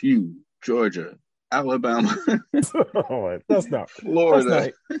LSU, Georgia, Alabama. Oh, that's not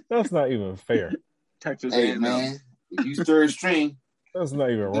Florida. That's not even fair. Texas Hey, A&M. man, if you third string, That's not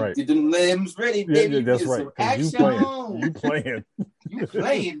even right. get them limbs ready, baby. Yeah, that's Get right. some 'Cause action you playing. on. You playing. You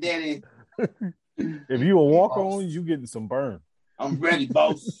playing, Daddy. If you a walk on, you getting some burn. I'm ready,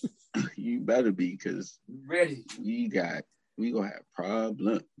 boss. You better be, because Ready. we gonna have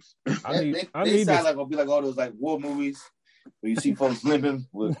problems. I They need sound this. like gonna be like all those like war movies where you see folks limping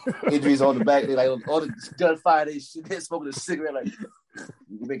with injuries on the back. They like all the gunfire. They're smoking a cigarette. Like,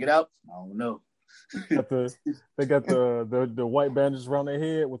 you can make it out? I don't know. They got the white bandages around their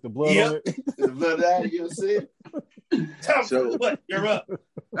head with the blood on it. The blood out. You know what I'm saying? Time So- for what? You're up. All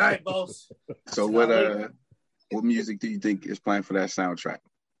right, boss. So what music do you think is playing for that soundtrack?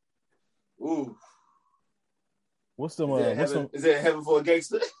 Ooh. What's some? Is that Heaven for a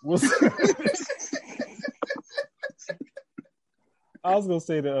Gangster? I was gonna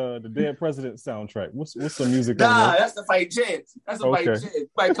say the Dead President soundtrack. What's some music Nah, on there? that's the fight chance. That's the fight Okay. chance.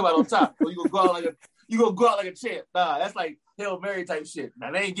 Might come out on top. Or you gonna go out like a champ. Nah, that's like Hail Mary type shit. Nah,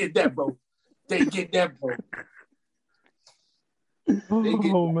 they ain't get that, bro. They ain't get that, bro.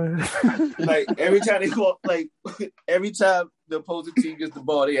 Oh man! Like every time they go, like every time the opposing team gets the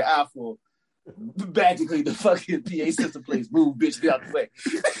ball, they an eye for. Magically, the fucking PA system plays "Move, bitch, get out the way."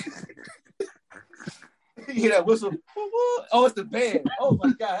 You hear that whistle? Oh, it's the band. Oh my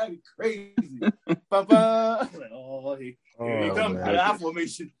god, that'd be crazy. Ba-ba. Like, oh, here he comes. man. The I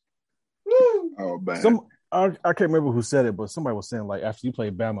formation. Woo. Oh man. I can't remember who said it, but somebody was saying like after you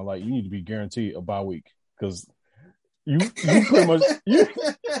play Bama, like you need to be guaranteed a bye week because you pretty much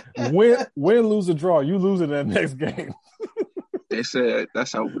win, lose, or draw. You lose in that next game. They said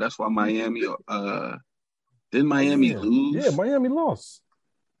that's why Miami didn't Miami lose? Yeah, Miami lost.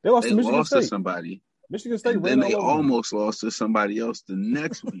 They lost to Michigan State. To somebody. Michigan State. And then they almost lost to somebody else the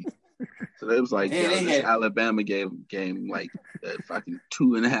next week. So it was like, this Alabama game like fucking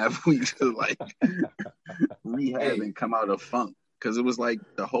 2.5 weeks to like rehab and come out of funk. Because it was like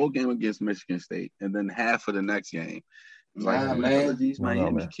the whole game against Michigan State and then half of the next game. It was like, man. These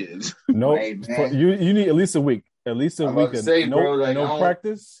Miami kids. No, Hey, man. you need at least a week. At least a week. Say, no bro, like, no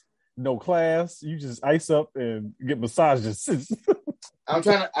practice, no class. You just ice up and get massages. I'm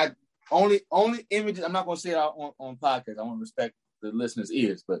trying to. Only images. I'm not gonna say it out on podcast. I want to respect the listeners'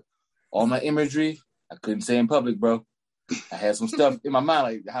 ears, but all my imagery I couldn't say in public, bro. I had some stuff in my mind,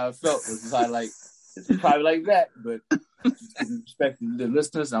 like how it felt. It was probably like it's probably like that, but respect the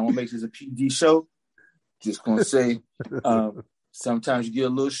listeners. I want to make sure it's a PG show. Just gonna say, sometimes you get a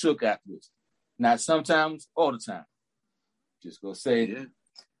little shook afterwards. Not sometimes, all the time. Just gonna say,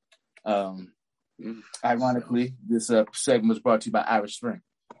 ironically, this segment was brought to you by Irish Spring.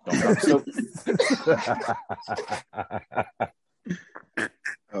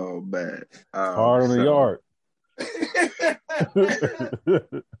 Oh man. Hard on the yard.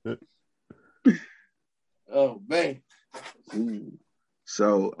 Oh man. Ooh.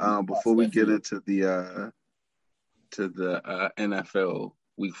 So before we get into the NFL,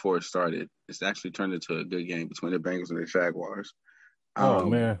 Week 4 started. It's actually turned into a good game between the Bengals and the Jaguars. Oh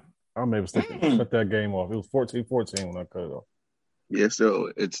man, I made a mistake. Cut that game off. It was 14-14 when I cut it off. Yeah,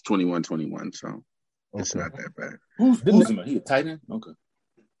 so it's 21-21, so it's not that bad. Who's Uzma? He a tight end? Okay.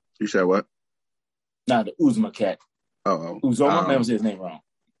 You said what? Nah, the Uzma cat. Oh, Uzoma? I say his name wrong.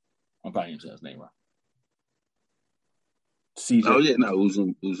 I'm probably saying his name wrong. CJ. Oh yeah, no,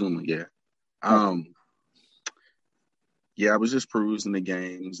 Uzuma, yeah. Yeah, I was just perusing the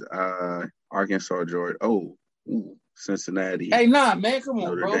games. Arkansas, Georgia. Cincinnati. Hey, nah, man, come on,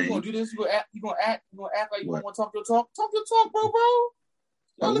 Notre bro. Dame. You gonna do this? You gonna act like you don't want to talk your talk? Talk your talk, bro.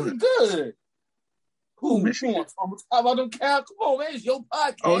 Y'all looking good. Who? Michigan. How about them cow? Come on, man. It's your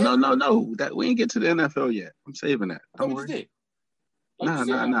podcast. Oh no. That we ain't get to the NFL yet. I'm saving that. Don't worry.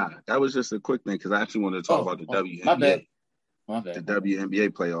 Nah. That was just a quick thing because I actually wanted to talk about the WNBA. My bad. The WNBA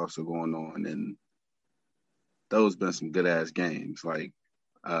playoffs are going on, and those been some good ass games. Like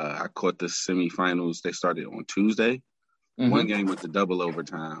I caught the semifinals. They started on Tuesday. Mm-hmm. One game with the double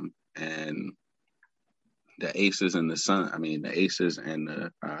overtime, and the Aces and the Aces and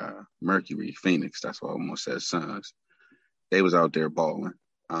the Mercury Phoenix. That's what I almost said Suns. they was out there balling.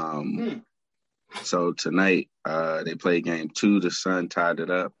 So tonight, they played game 2. The Sun tied it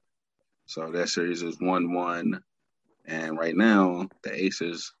up. So that series is 1-1. And right now, the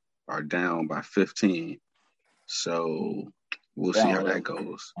Aces are down by 15. So we'll see how that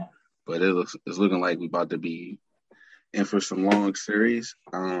goes. But it's looking like we're about to be in for some long series,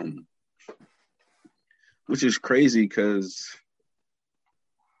 which is crazy because,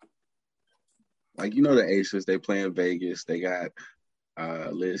 like, you know, the Aces, they play in Vegas. They got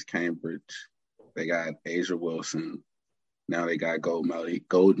Liz Cambridge. They got Asia Wilson. Now they got gold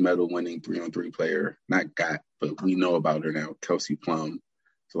medal winning 3-on-3 player. Not got, but we know about her now, Kelsey Plum.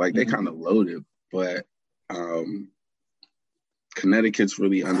 So, like, they kind of loaded. But Connecticut's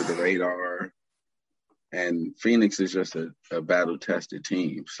really under the radar. And Phoenix is just a battle-tested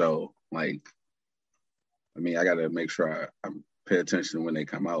team. So, like, I mean, I got to make sure I pay attention when they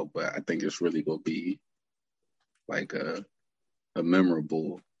come out. But I think it's really going to be, like, a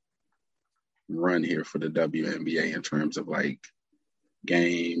memorable run here for the WNBA in terms of, like,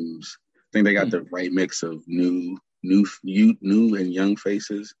 games. I think they got the right mix of new and young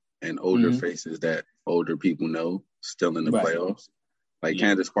faces and older faces that older people know still in the playoffs. Like,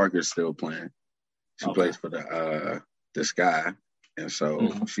 Candace Parker's still playing. She plays for the Sky, and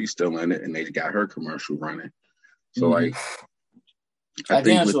so she's still in it, and they got her commercial running. So, like, I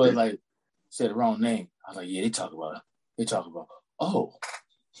think said the wrong name. I was like, yeah, they talk about oh,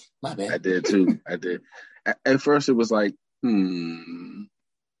 my bad. I did too. I did. At first, it was like, is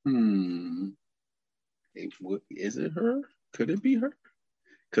it her? Could it be her?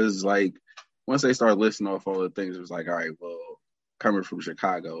 Because, like, once they started listing off all the things, it was like, all right, well, coming from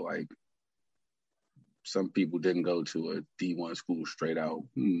Chicago, like, some people didn't go to a D1 school straight out.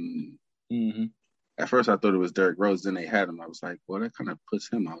 At first, I thought it was Derrick Rose. Then they had him. I was like, well, that kind of puts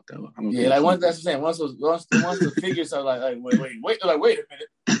him out there. Once that's the thing. Once the figures are like, wait a minute.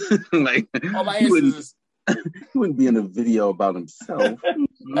 Like, all my answers is he wouldn't be in a video about himself.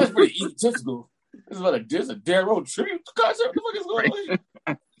 That's pretty egotistical. There's a Derrick Rose tribute concert. What the fuck is going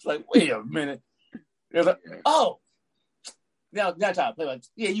on? It's like, wait a minute. They're like, oh. Now trying to play like,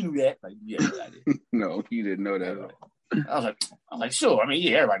 yeah, you knew that. Like, yeah, I did. No, you didn't know that at all. I was like, sure. I mean,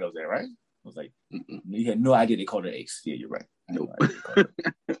 yeah, everybody knows that, right? I was like, you had no idea they called her Ace. Yeah, you're right. Nope.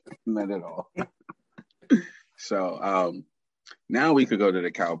 Not at all. So now we could go to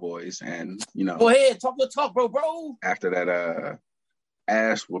the Cowboys and, you know. Go ahead, talk the talk, bro. After that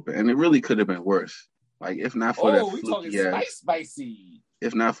ass whooping. And it really could have been worse. Like, if not for that fluky ass. Spicy.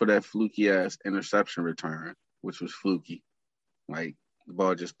 If not for that fluky ass interception return, which was fluky. Like, the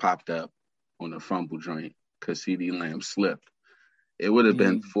ball just popped up on a fumble joint because CeeDee Lamb slipped. It would have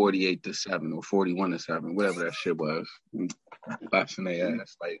been 48-7 or 41-7, whatever that shit was. Busting their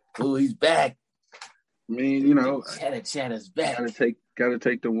ass. Like, oh, he's back. I mean, you know, Chatter's back. Gotta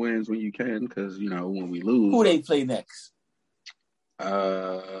take the wins when you can, because, you know, when we lose. Who they play next?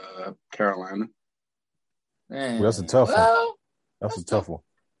 Carolina. Man. Well, that's a tough one. That's a tough one.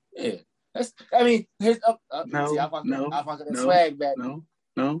 Yeah. Here's swag back. No.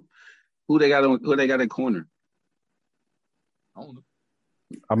 Who they got in corner?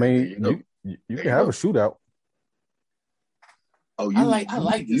 I mean, you can have a shootout. Oh, I like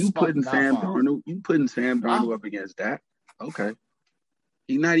this. You putting Sam Darnold up against Dak? Okay.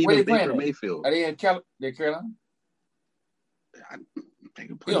 He's not even Baker Mayfield. Are they in Carolina? They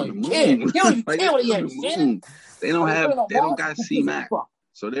can put him in the moon. They don't got C-Mac.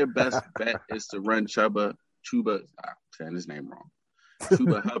 So their best bet is to run Chuba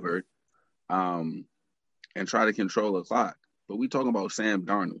Hubbard, and try to control the clock. But we talking about Sam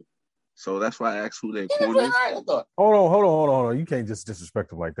Darnold. So that's why I asked who their corners. Hold on. You can't just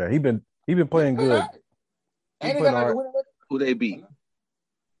disrespect him like that. He been playing good. Who they beat?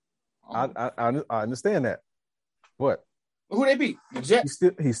 I understand that. What? Who they beat? The Jets.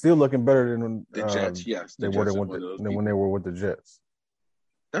 He's still looking better than when the Jets. Yes, when they were with the Jets.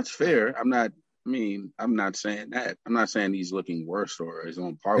 That's fair. I'm not saying that. I'm not saying he's looking worse or is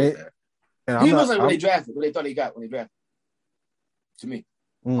on par with that. And he wasn't when they drafted. What they thought he got when they drafted. To me,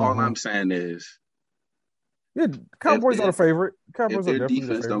 all I'm saying is, Cowboys are the favorite. If their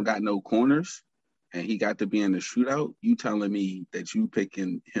defense don't got no corners, and he got to be in the shootout, you telling me that you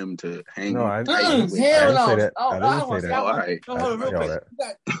picking him to hang? No, I didn't say that. I didn't say that. All right.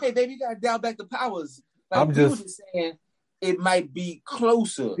 Hey, baby, you got to dial back the powers. Like, I'm just saying it might be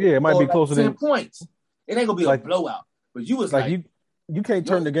closer. Yeah, it might be closer 10 than points. It ain't gonna be a blowout. But you was like you can't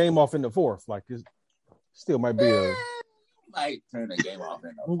turn the game off in the fourth. Like, it still might be a. Might turn the game off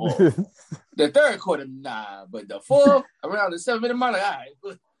in the fourth. The third quarter, nah, but the fourth, around the 7-minute mark, like, all right,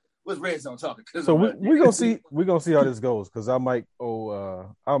 What's Red Zone talking? So we're gonna see how this goes because I might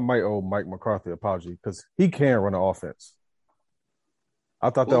owe Mike McCarthy an apology because he can run an offense. I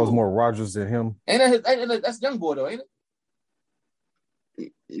thought that was more Rodgers than him. That's young boy though, ain't it?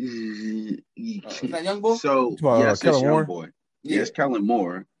 Is that young boy? So yes, it's young boy. Yes, Kellen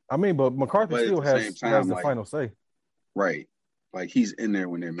Moore. I mean, but McCarthy still has the final say. Right. Like he's in there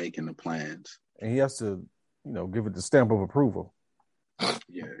when they're making the plans. And he has to, give it the stamp of approval.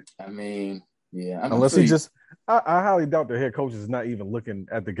 Yeah. I mean, yeah. Unless he just I highly doubt the head coach is not even looking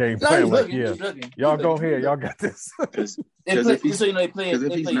at the game plan. Y'all go ahead, y'all got this. They play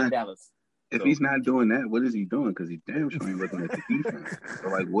in Dallas. If he's not doing that, what is he doing? Because he damn sure ain't looking at the defense. So,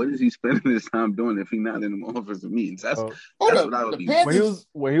 like, what is he spending his time doing if he's not in the offensive meetings? That's what I would be.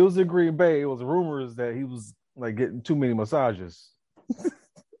 When he was in Green Bay, it was rumors that he was like getting too many massages. It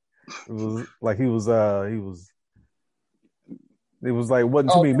was like he was. It was like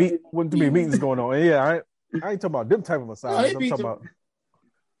wasn't too many meetings going on. And I ain't talking about them type of massages. I'm talking about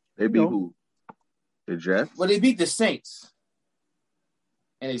they beat who? The Jets. Well, they beat the Saints,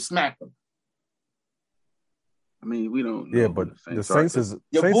 and they smacked them. I mean, we don't know. Yeah, but the Saints is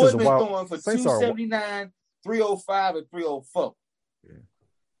your Saints boy is been going for Saints 279, 305, and 304. Yeah.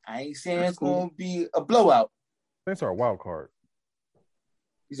 I ain't saying it's going to be a blowout. Saints are a wild card.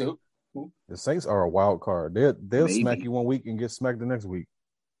 You said who? The Saints are a wild card. They'll smack you one week and get smacked the next week.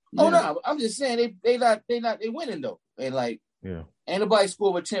 Oh no, I'm just saying they winning though. And like ain't nobody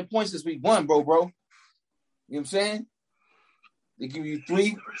scored with 10 points this week. Bro. You know what I'm saying? They give you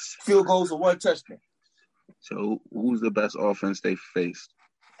 3 field goals and 1 touchdown. So who's the best offense they faced?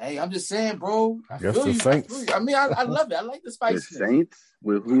 Hey, I'm just saying, bro. The Saints. I mean, I love it. I like the spice. The Saints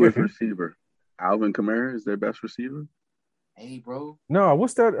with who is receiver? Alvin Kamara is their best receiver. Hey, bro. No,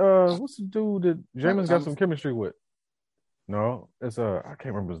 what's that? What's the dude that Jameis got some chemistry with? No, it's I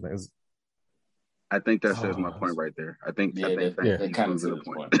can't remember his name. I think that says my point right there. I think that kind of the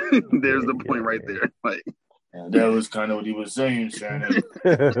point. There's the point right there. Like that was kind of what he was saying, Shannon.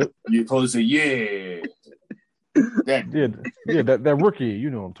 You're supposed to say, that rookie, you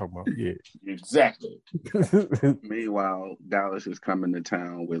know what I'm talking about. Yeah, exactly. Meanwhile, Dallas is coming to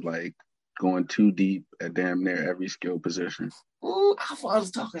town with like going too deep at damn near every skill position. Ooh, I thought I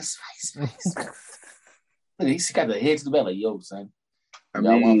was talking spice. He's got the head to the belly, yo, son.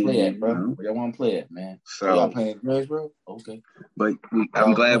 Y'all want to play it, bro? Y'all want to play it, man? So y'all playing games, bro? Okay. But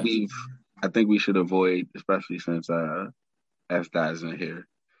I'm glad I think we should avoid, especially since F guys in here. I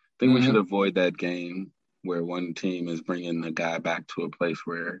think we should avoid that game where one team is bringing the guy back to a place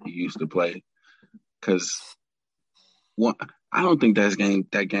where he used to play, because I don't think that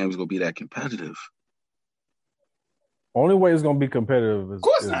game is gonna be that competitive. Only way it's gonna be competitive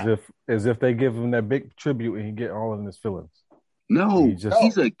is if they give him that big tribute and he get all of his feelings. No,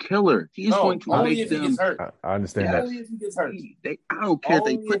 he's a killer. He's going to make them. I understand that. Only if he gets hurt. I don't care if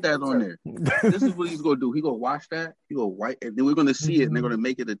they put that on there. This is what he's going to do. He's going to watch that. He's going to wipe, and then we're going to see it, and they're going to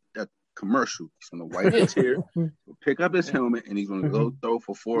make it a commercial. He's going to wipe his hair, pick up his helmet, and he's going to go throw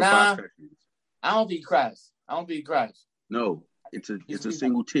for 4 or 5 seconds. I don't think he cries. No, it's a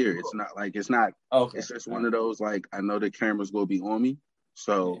single tear. It's not like it's not. Okay. It's just one of those like I know the camera's going to be on me,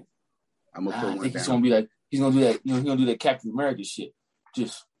 so I'm going to put one down. He's going to be like. He's gonna do that. He's gonna do that Captain America shit.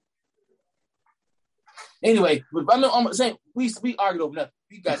 Just anyway. But I'm saying we argued over nothing.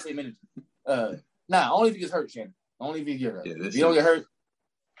 You guys say minutes. Only if he gets hurt, Shannon. Only if he gets hurt. If you don't get hurt,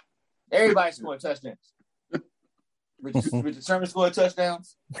 everybody scoring touchdowns. Richard Sherman scored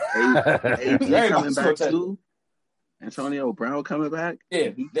touchdowns. Everybody coming back too. Antonio Brown coming back.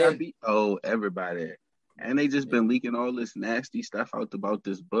 Yeah, everybody. And they just been leaking all this nasty stuff out about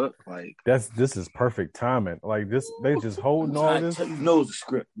this book. Like this is perfect timing. Like this, they just holding all this. Knows the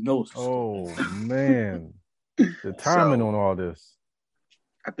script. Oh man, the timing on all this.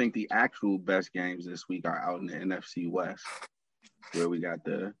 I think the actual best games this week are out in the NFC West, where we got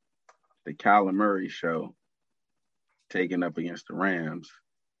the Kyler Murray show taking up against the Rams,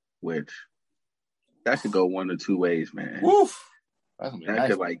 which that could go one or two ways, man. Woof.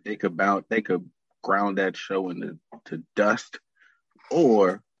 They could ground that show into dust,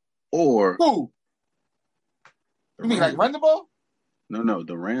 or who? You mean like run the ball? No,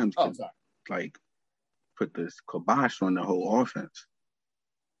 the Rams can put this kibosh on the whole offense.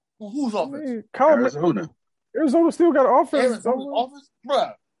 Well, whose offense? Arizona still got an offense. Arizona's offense,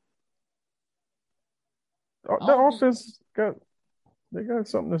 bruh. That offense they got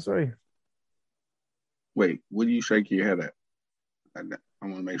something to say. Wait, what do you shake your head at? I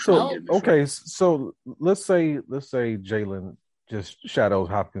want to make sure. So let's say Jalen just shadows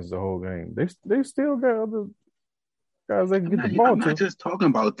Hopkins the whole game. They still got Guys, they can get the I'm ball not to. just talking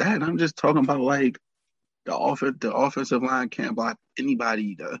about that. I'm just talking about like the offensive line can't block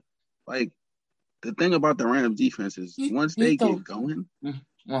anybody. Like the thing about the Rams defense is once they get going,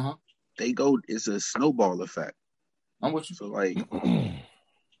 they go. It's a snowball effect. I'm with you. So like,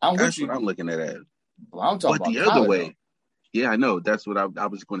 I'm that's with you. what I'm looking at. Well, I'm talking but about the other way, though. yeah, I know. That's what I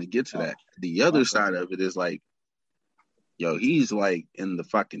was going to get to. That the other side of it is like, yo, he's like in the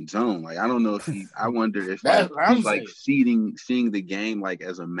fucking zone. Like I don't know if I wonder if like, he's like seeing the game like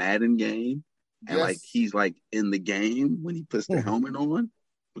as a Madden game, and like he's like in the game when he puts the helmet on,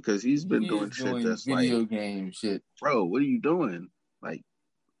 because he's been doing shit that's video like game shit. Bro, what are you doing? Like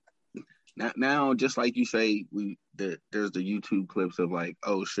now, just like you say, there's the YouTube clips of like,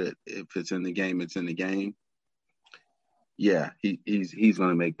 oh shit, if it's in the game, it's in the game. Yeah, he's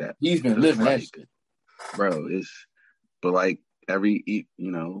gonna make that. He's been living that shit, bro. But like we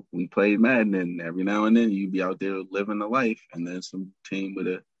played Madden, and every now and then you be out there living the life, and then some team with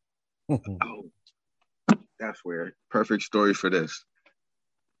a that's where perfect story for this.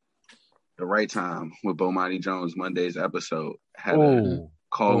 The Right Time with Bomani Jones, Monday's episode, had a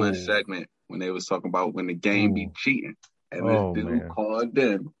call-in segment when they was talking about when the game be cheating. And this dude called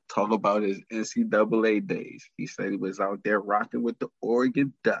in, talk about his NCAA days. He said he was out there rocking with the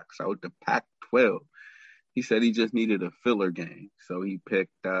Oregon Ducks out the Pac-12. He said he just needed a filler game. So he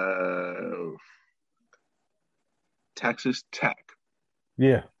picked Texas Tech.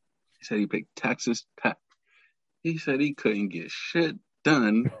 Yeah. He said he picked Texas Tech. He said he couldn't get shit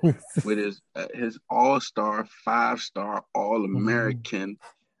done with his all-star, 5-star, all-American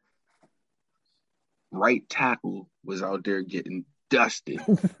right tackle was out there getting dusted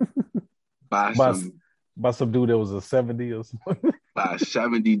by some dude that was a 70 or something. By a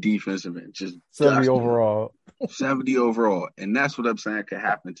 70 defensive end, just 70 overall. 70 overall. And that's what I'm saying could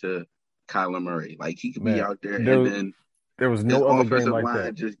happen to Kyler Murray. Like he could be out there and then there was no other game like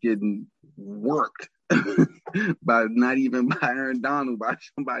that. Just getting worked by not even by Aaron Donald, by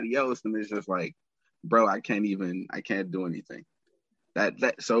somebody else, and it's just like, bro, I can't do anything.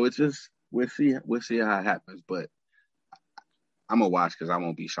 So it's just we'll see how it happens, but I'm gonna watch because I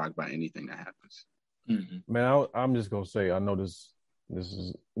won't be shocked by anything that happens. Mm-hmm. Man, I'm just gonna say I know this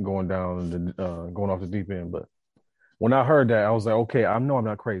is going down going off the deep end, but when I heard that, I was like, okay, I know I'm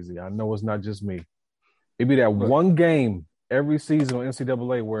not crazy. I know it's not just me. It'd be that one game every season on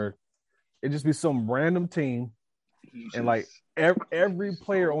NCAA where it just be some random team, and like every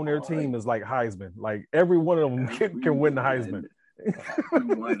player on their team is like Heisman. Like every one of them can win the Heisman.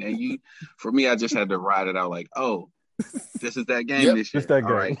 And for me, I just had to ride it out. Like, oh, this is that game this year. It's that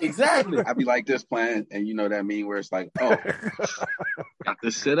game. All right. Exactly. I'd be like this playing, and you know that meme where it's like, oh, got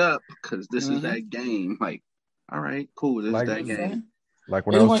to sit up because this is that game. Like, all right, cool. This is that game. Like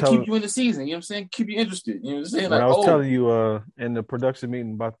when I was telling keep you in the season, you know what I'm saying? Keep you interested. You know what I'm saying? When I was telling you in the production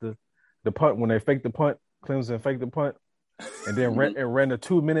meeting about the punt, when they faked the punt, Clemson faked the punt, and then ran a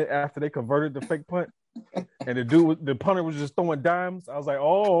 2 minute after they converted the fake punt, and the punter was just throwing dimes. I was like,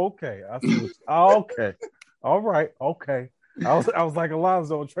 oh, okay. I see. Okay. All right. Okay. I was like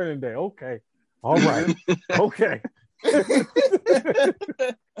Alonzo on training day. Okay. All right. Okay.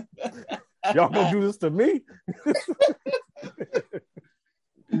 Y'all gonna do this to me?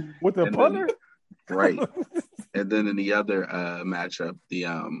 With the punter? Right. And then in the other matchup, the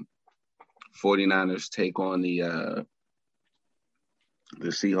 49ers take on the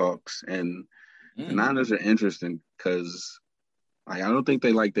Seahawks. And the Niners are interesting because I don't think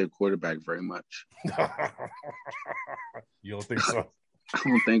they like their quarterback very much. You don't think so? I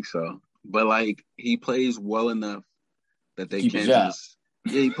don't think so. But like he plays well enough that they keep can't just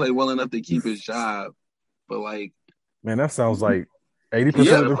he played well enough to keep his job. But like, man, that sounds like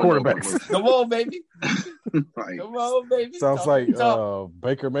 80% of the quarterbacks. Come on, baby. Like, come on, baby. Sounds like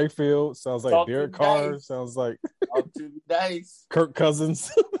Baker Mayfield. Sounds like Derek Carr. Nice. Sounds like Talk to me nice. Kirk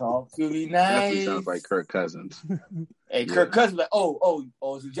Cousins. Talk to me definitely nice. sounds like Kirk Cousins. Hey, yeah. Kirk Cousins, like, oh,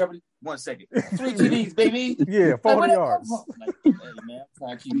 is it Jeopardy? 1 second. 3 TDs, baby. Yeah, 40 yards. Like, hey, man,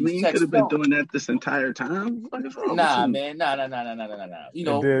 I'm keep you could have been doing that this entire time. Nah, man. Nah. You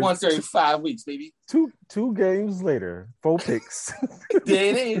know, once every 5 weeks, baby. Two games later, 4 picks. There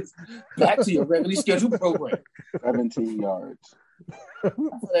it is. Back to your regularly scheduled program. 17 yards. I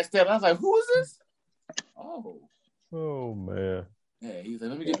was like, who is this? Oh man. Yeah, he's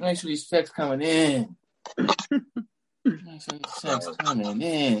like, make sure these checks coming in. I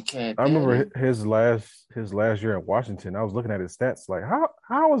remember his last year in Washington. I was looking at his stats, like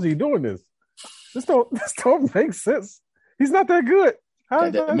how is he doing this? This don't make sense. He's not that good. How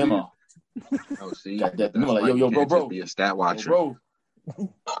got that memo? See, got that memo. Like, yo, bro, be a stat watcher. Bro.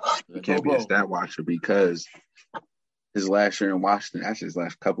 You can't be a stat watcher because his last year in Washington, actually his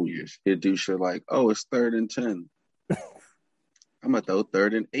last couple years, he'd do shit like, "Oh, it's 3rd and 10. I'm gonna throw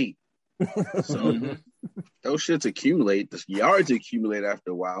 3rd and 8." So those shits accumulate. The yards accumulate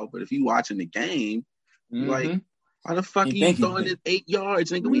after a while. But if you watching the game, you're like, why the fuck are you throwing it 8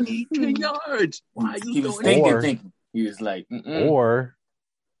 yards? Nigga, we need 10 yards. Why are you throwing it? Thinking. He was like, or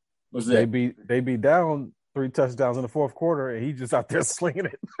what's that? They be down 3 touchdowns in the fourth quarter, and he just out there slinging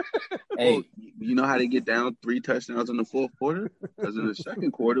it. Hey, you know how they get down 3 touchdowns in the fourth quarter? Because in the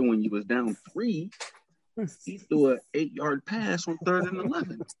second quarter, when you was down 3, he threw an 8-yard pass on 3rd and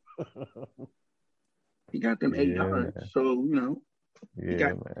 11. He got them 8 yards. So, he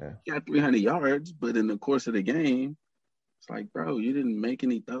got 300 yards, but in the course of the game, it's like, bro, you didn't make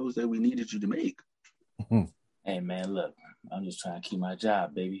any throws that we needed you to make. Hey, man, look, I'm just trying to keep my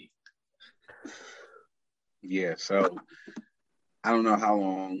job, baby. Yeah, so I don't know how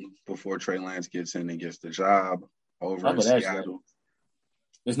long before Trey Lance gets in and gets the job over in Seattle.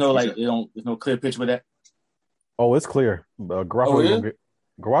 There's no there's no clear picture with that. Oh, it's clear.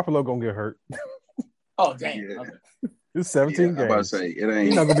 Garoppolo gonna get hurt. Oh, damn. Yeah. Okay. It's 17 games. I'm about to say it ain't.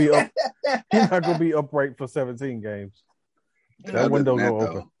 He's not gonna be up. He's not gonna be upright for 17 games. That window go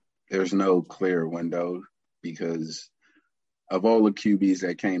open. There's no clear window because of all the QBs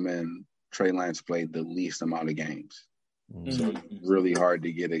that came in, Trey Lance played the least amount of games. So it's really hard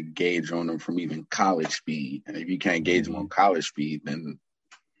to get a gauge on him from even college speed. And if you can't gauge him on college speed, then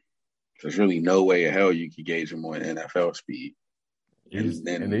there's really no way in hell you can gauge him on NFL speed.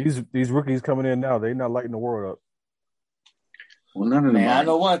 And these rookies coming in now, they're not lighting the world up. Well, none of them. I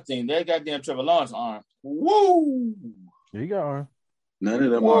know one thing. They goddamn Trevor Lawrence arm. Woo! You got arm. None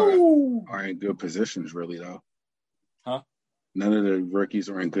of them are in good positions, really, though. Huh? None of the rookies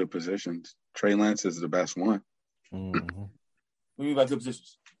are in good positions. Trey Lance is the best one. What do you mean by good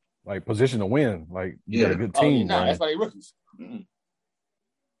positions? Like position to win. Like you got a good team. That's why they rookies.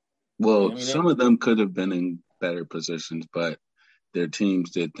 Well, some of them could have been in better positions, but their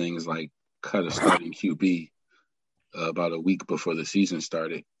teams did things like cut a starting QB about a week before the season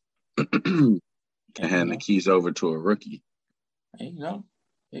started and hand the keys over to a rookie. Hey, they know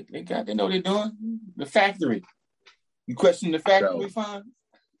what they're doing. The factory. You question the factory, fine?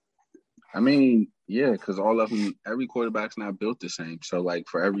 I mean, yeah, because all of them, every quarterback's not built the same. So, like,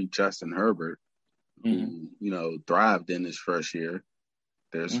 for every Justin Herbert, who, thrived in his first year,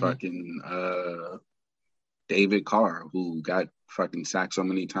 there's fucking David Carr, who got fucking sacked so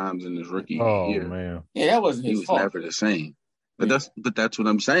many times in his rookie year. Oh, man. Yeah, that wasn't his fault. He was never the same. But that's what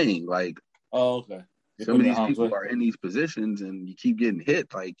I'm saying. Like, okay. Some of these people are in these positions and you keep getting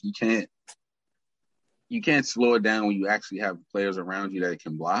hit. Like, you can't slow it down when you actually have players around you that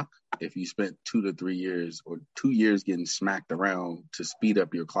can block. If you spent 2 to 3 years or 2 years getting smacked around to speed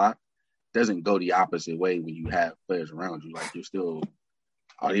up your clock, it doesn't go the opposite way when you have players around you. Like, you're still,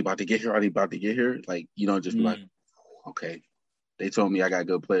 are they about to get here? Are they about to get here? Like, you don't just be like, okay, they told me I got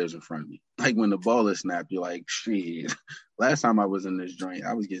good players in front of me. Like, when the ball is snapped, you're like, shit, last time I was in this joint,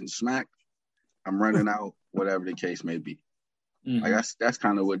 I was getting smacked. I'm running out, whatever the case may be. Like, that's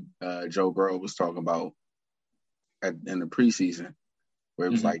kind of what Joe Burrow was talking about in the preseason, where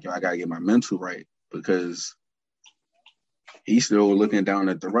it was like, yo, I got to get my mental right because he's still looking down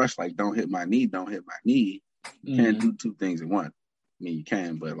at the rush like, don't hit my knee, don't hit my knee. You can't do 2 things at once. I mean, you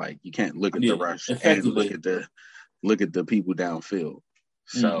can, but, like, you can't look at the rush and look at the people downfield.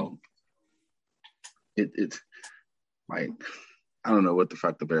 So it's like, I don't know what the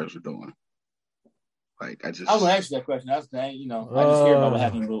fuck the Bears are doing. Like, I was going to ask you that question. I was saying, I just hear about what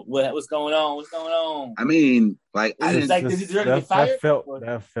happened, but what's going on? What's going on? I mean, like, that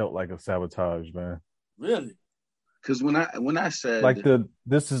felt like a sabotage, man. Really? Because when I said like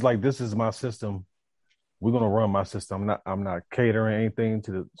this is my system. We're gonna run my system. I'm not catering anything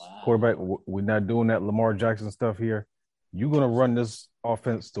to the quarterback. We're not doing that Lamar Jackson stuff here. You're gonna run this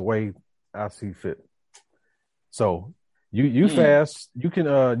offense the way I see fit. So you fast. You can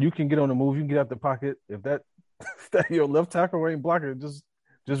get on the move. You can get out the pocket. If that your left tackle ain't blocking, just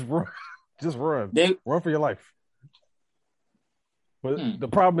run. Just run. Run for your life. But the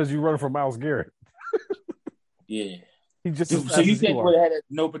problem is you run for Myles Garrett. Yeah. He just so you think would have had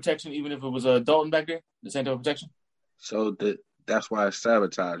no protection even if it was Dalton back there? The same type of protection? So that's why it's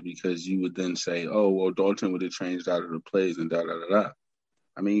sabotage, because you would then say, oh, well, Dalton would have changed out of the plays and da-da-da-da.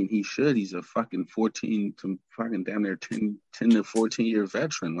 I mean, he should. He's a fucking 14 to fucking down there 10 to 14-year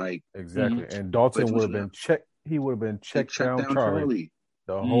veteran. Like, exactly. And Dalton would have been checked. He would have been checked down Charlie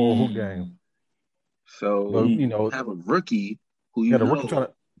the whole game. So, but, have a rookie who you got a rookie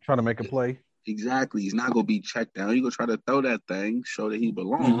trying to make a play. Exactly. He's not going to be checked down. He's going to try to throw that thing, show that he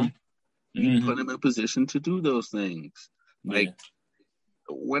belongs. You put him in position to do those things. Like, Yeah.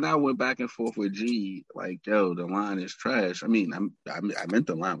 when I went back and forth with G, like, yo, the line is trash. I mean, I meant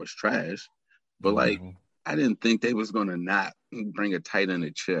the line was trash, but like, I didn't think they was gonna not bring a tight end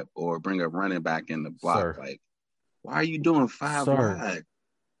to chip or bring a running back in the block. Sir. Like, why are you doing 5 wide?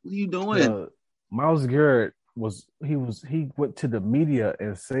 What are you doing? Myles Garrett he went to the media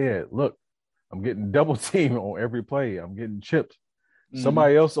and said, "Look, I'm getting double teamed on every play. I'm getting chipped.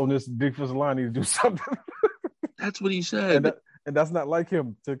 Somebody else on this defensive line needs to do something." That's what he said. And that's not like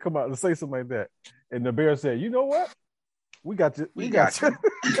him to come out and say something like that. And the Bears said, "You know what? We got you. We got you.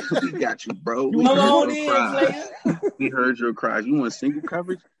 We got you, bro. We heard your cries. You want single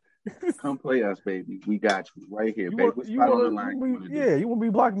coverage? Come play us, baby. We got you right here, baby. You want to be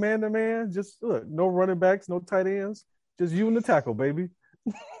blocked man to man. Just look, no running backs, no tight ends. Just you and the tackle, baby."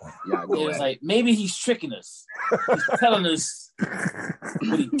 Yeah, it's like maybe he's tricking us. He's telling us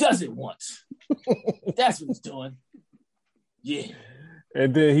what he doesn't want. That's what he's doing. Yeah.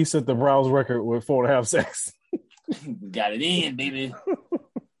 And then he set the Browns record with 4.5 sacks. Got it in, baby.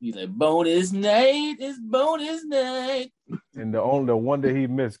 He's like, bonus night. It's bonus night. And the one that he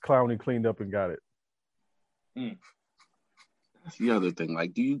missed, Clowney cleaned up and got it. That's the other thing.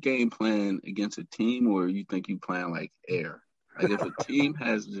 Like, do you game plan against a team or you think you plan like air? Like, if a team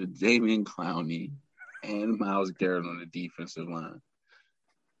has Jadeveon Clowney and Myles Garrett on the defensive line,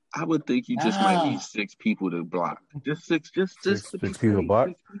 I would think you just might need 6 people to block. Just six people to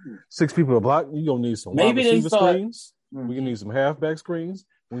block. 6 people to block. You're gonna need some wide receiver screens. We're gonna need some halfback screens.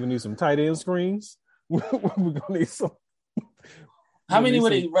 We're gonna need some tight end screens. We're gonna need some. How many were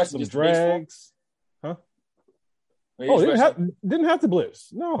they rushing? Some drags, huh? Didn't have to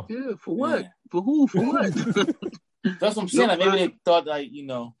blitz. No. Yeah, for what? Yeah. For who? For what? That's what I'm saying. Like, maybe they thought, like,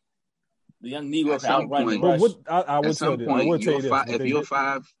 the young Negro can outrun the rush. I would tell you this. If your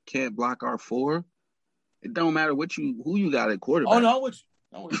 5 can't block our 4, it don't matter who you got at quarterback. Oh no,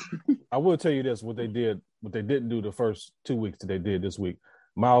 I will tell you this: what they didn't do the first 2 weeks that they did this week.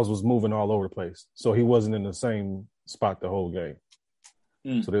 Myles was moving all over the place, so he wasn't in the same spot the whole game.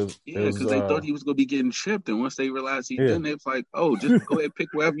 So because they thought he was gonna be getting chipped, and once they realized he didn't, it's like, oh, just go ahead, pick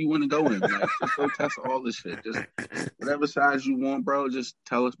wherever you want to go in. Like, just go test all this shit. Just whatever size you want, bro. Just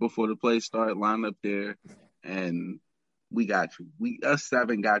tell us before the play start. Line up there, and we got you. Us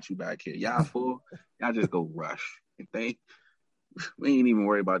 7 got you back here. Y'all 4, y'all just go rush. We ain't even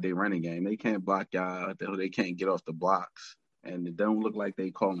worried about their running game. They can't block y'all. They can't get off the blocks, and it don't look like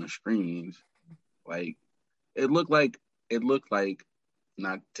they calling screens. Like it looked like.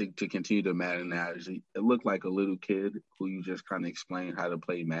 Not to continue the Madden analogy, it looked like a little kid who you just kind of explain how to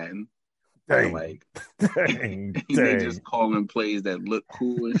play Madden. They just calling plays that look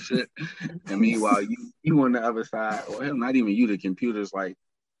cool and shit. And meanwhile, you on the other side, or hell, not even you, the computer's like,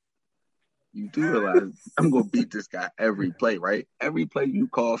 you do realize I'm going to beat this guy every play, right? Every play you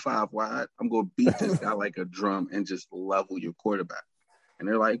call 5 wide, I'm going to beat this guy like a drum and just level your quarterback. And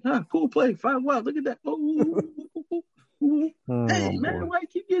they're like, cool play, 5 wide, look at that. Hey, man, why you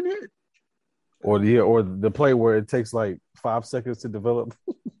keep getting hit? Or the play where it takes like 5 seconds to develop.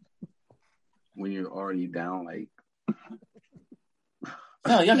 When you're already down, like.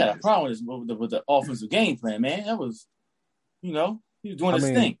 No, y'all got a problem with the offensive game plan, man. That was, he was doing his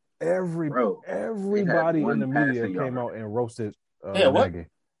thing. Everybody in the media came out and roasted. What?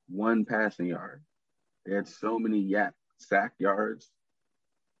 One passing yard. They had so many sack yards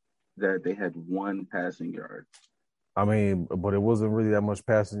that they had one passing yard. I mean, but it wasn't really that much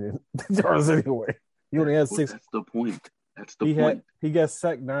passing yards anyway. He only had 6. That's the point. Point. He got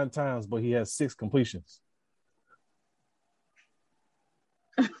sacked 9 times, but he had 6 completions.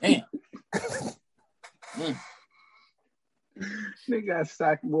 Damn. They got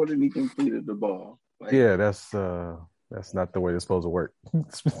sacked more than he completed the ball. Like, yeah, that's not the way it's supposed to work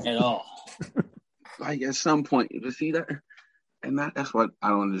at all. Like at some point, you see that, and that's what I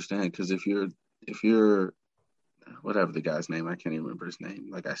don't understand. Because if you're whatever the guy's name, I can't even remember his name.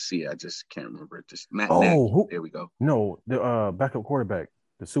 Like I see it, I just can't remember it. Just Matt. There we go. No, the backup quarterback,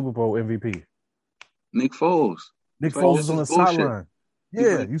 the Super Bowl MVP, Nick Foles. Nick Foles was on the sideline.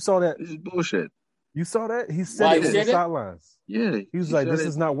 Yeah, you saw that. This is bullshit. You saw that? He said it on the sidelines. Yeah. He was like, this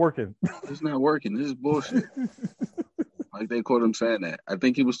is not working. It's not working. This is bullshit. Like they caught him saying that. I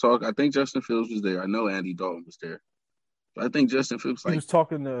think he was talking. I think Justin Fields was there. I know Andy Dalton was there. But I think Justin Fields he was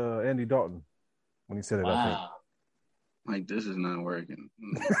talking to Andy Dalton when he said it, I think. Like, this is not working.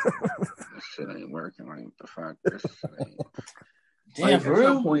 This shit ain't working. Like, the fuck? This shit ain't. Damn, Like for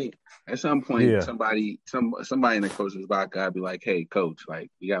real? at some point, Yeah. somebody in the coach's box gotta be like, "Hey, coach,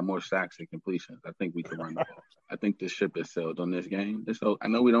 like we got more sacks and completions. I think we can run the ball. I think this ship has sailed on this game. I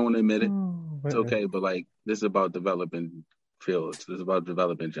know we don't want to admit it. It's okay, but like this is about developing Fields. This is about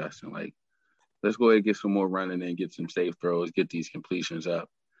developing Justin. Like, let's go ahead and get some more running and get some safe throws, get these completions up,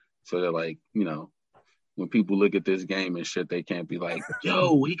 so that like when people look at this game and shit, they can't be like,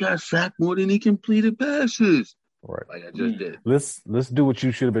 "Yo, he got sacked more than he completed passes." Right. Like I just did. Let's do what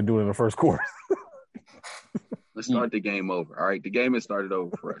you should have been doing in the first quarter. Let's start the game over. All right. The game has started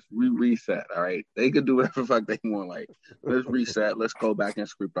over for us. We reset. All right. They could do whatever the fuck they want. Like, let's reset. Let's go back and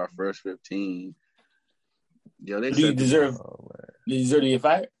script our first 15. Yo, they Do you deserve to get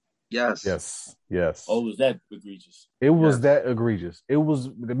fired? Yes. Yes. Oh, was that egregious? It was that egregious. It was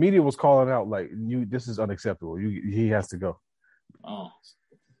the media was calling out like this is unacceptable. He has to go. Oh.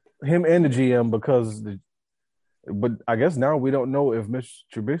 Him and the GM but I guess now we don't know if Mr.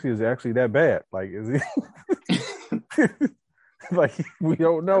 Trubisky is actually that bad. Like, is he? Like, we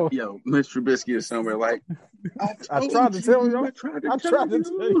don't know. Yo, Mr. Trubisky is somewhere like, I tried to tell you. I tried to tell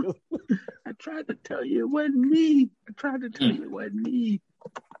you. I tried to tell you it wasn't me. I tried to tell you it wasn't me.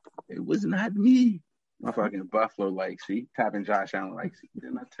 It was not me. My fucking Buffalo, like, see, tapping Josh Allen, like, see,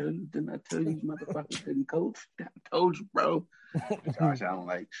 didn't I tell you, motherfucker couldn't coach? I told you, bro. Josh Allen,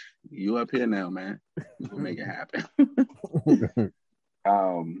 like, you up here now, man. We'll make it happen.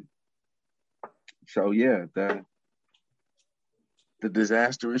 So yeah, the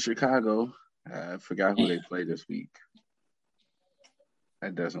disaster in Chicago. I forgot who they played this week.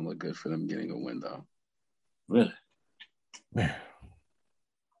 That doesn't look good for them getting a win, though. Really?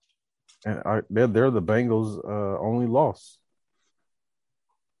 And they're the Bengals' only loss.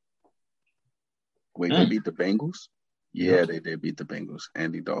 Wait, they beat the Bengals? Yeah, they did beat the Bengals.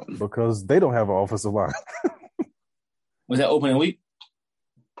 Andy Dalton. Because they don't have an offensive line. Was that opening week?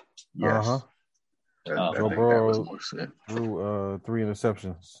 Yes. Uh-huh. I Joe think Burrow that was more so. threw 3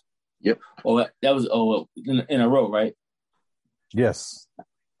 interceptions. Yep. Oh, that was in a row, right? Yes.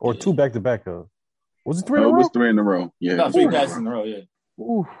 Or 2 back-to-back. Was it 3 in a It row? was 3 in a row. Yeah. No, 3 passes in a row, yeah.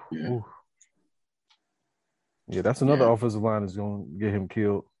 Ooh. Yeah. Ooh. Yeah, that's another offensive line that's going to get him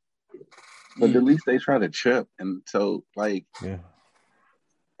killed. But at least they try to chip. And so, like, yeah.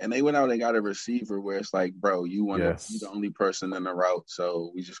 And they went out and got a receiver where it's like, bro, you Yes. you're the only person in the route,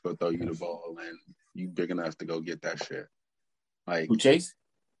 so we just go throw you the ball, and you big enough to go get that shit. Like, Who, Chase?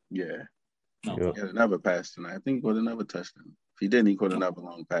 Yeah. No. Yeah. He had another pass tonight. I think he caught another touchdown. If he didn't, he caught another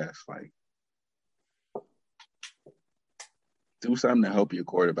long pass. Like, do something to help your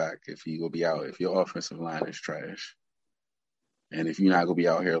quarterback if he will be out. If your offensive line is trash, and if you're not gonna be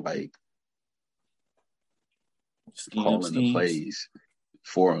out here like calling the plays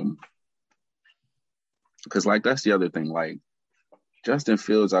for him, because like that's the other thing. Like Justin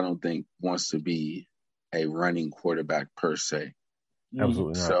Fields, I don't think wants to be a running quarterback per se.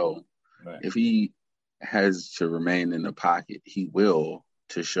 Absolutely not. So if he has to remain in the pocket, he will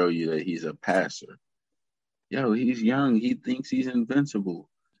to show you that he's a passer. Yo, he's young. He thinks he's invincible.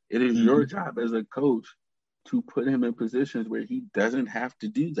 It is your job as a coach to put him in positions where he doesn't have to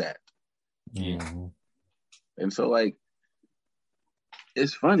do that. Mm-hmm. And so, like,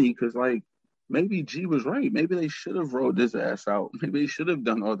 it's funny because, like, maybe G was right. Maybe they should have rolled his ass out. Maybe they should have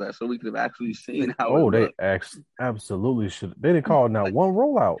done all that so we could have actually seen how. Oh, they absolutely should. They didn't call now one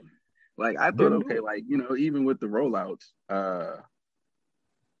rollout. Like I thought, okay, like even with the rollouts,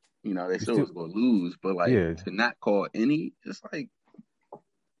 they still was gonna lose, but like to not call any, it's like,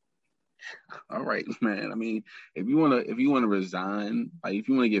 all right, man. I mean, if you wanna resign, like if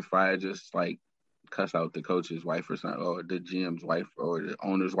you wanna get fired, just like cuss out the coach's wife or something, or the GM's wife, or the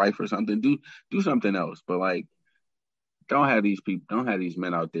owner's wife or something. Do something else, but like don't have these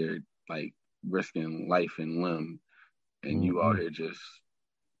men out there like risking life and limb, and you out here just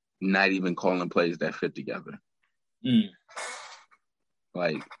not even calling plays that fit together.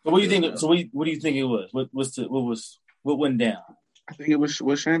 Like, so what do you think? So what do you think it was? What went down? I think it was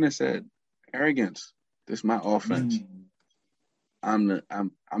what Shannon said: arrogance. This is my offense. I'm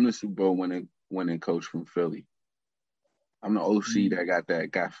the Super Bowl winning coach from Philly. I'm the OC that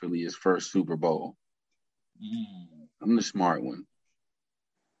got Philly his first Super Bowl. I'm the smart one.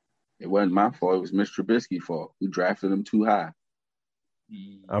 It wasn't my fault. It was Mr. Trubisky's fault. We drafted him too high.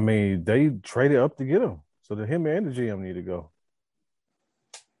 I mean, they traded up to get him, so that him and the GM need to go.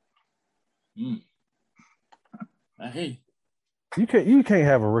 I hate you can't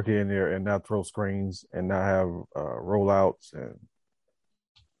have a rookie in there and not throw screens and not have rollouts, and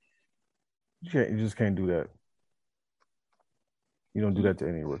you just can't do that. You don't do that to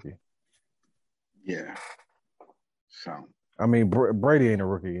any rookie. Yeah. So I mean, Brady ain't a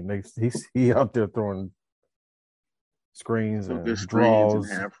rookie, and he out there throwing screens So and good screens and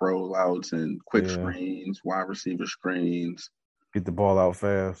draws. half rollouts and quick screens, wide receiver screens. Get the ball out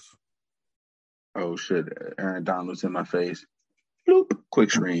fast. Oh shit! Aaron Donald's in my face. Bloop! Quick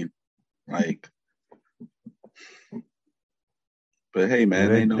screen. Like, but hey,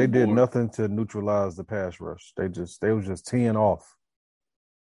 man, Yeah, they did nothing to neutralize the pass rush. They was just teeing off.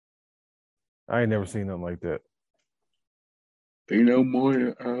 I ain't never seen nothing like that. They know more,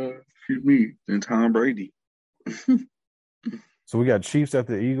 than Tom Brady. So we got Chiefs at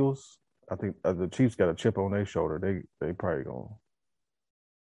the Eagles. I think the Chiefs got a chip on their shoulder. They probably gonna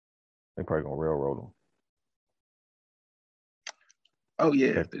railroad them. Oh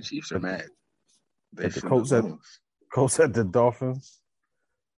yeah, the Chiefs are mad. They the Colts at the Dolphins.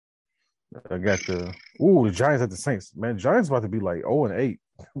 I got the Giants at the Saints. Man, Giants about to be like 0-8.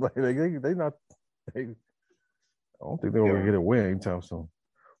 Like they not. I don't think they're gonna get a win anytime soon.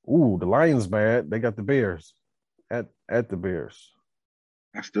 The Lions mad. They got the Bears at the Bears.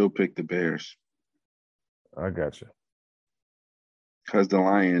 I still pick the Bears. I got you. Because the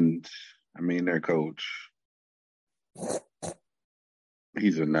Lions, their coach,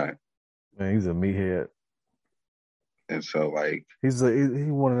 he's a nut. Man, he's a meathead. And so, like, he's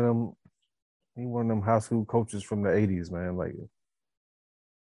one of them. He one of them high school coaches from the 80s, man.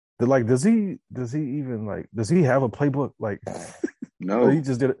 Does he have a playbook? Like, no, he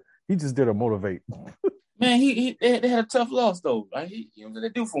just did a motivate. Man, they had a tough loss though. Right? You know what they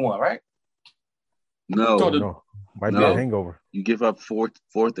do for one, right? No. Might be a hangover. You give up fourth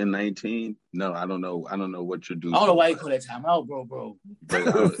and 19. No, I don't know what you're doing. I don't know why you call that timeout, bro. But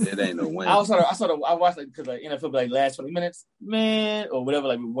it ain't no win. I watched because NFL last 20 minutes, man, or whatever.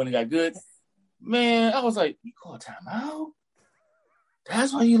 Like when it got good, man. I was like, you call timeout?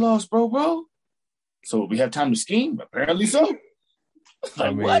 That's why you lost, bro. So we have time to scheme? Apparently so.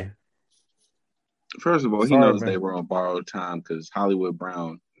 What? First of all, he knows they were on borrowed time because Hollywood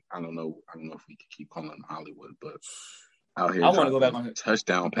Brown. I don't know if we can keep calling him Hollywood, but out here, I want to go back on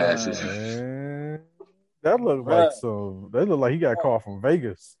touchdown passes. That looked like he got called from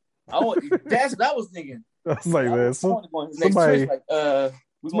Vegas. That's what I was thinking. I was like, man, somebody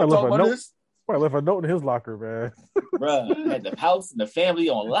left a note in his locker, man. Bruh, had the house and the family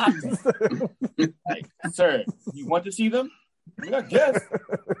on lockdown. Like, sir, you want to see them? I guess.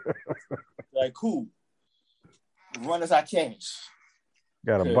 Like, cool. Run as I can.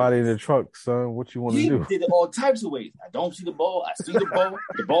 Got a body in the trunk, son. What you want to do? He did it all types of ways. I don't see the ball. I see the ball.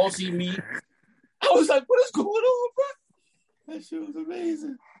 The ball see me. I was like, what is going on, bro? That shit was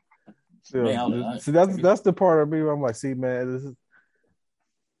amazing. See, that's the part of me where I'm like, see, man,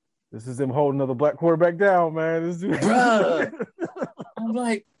 this is them holding another black quarterback down, man. Bruh. I'm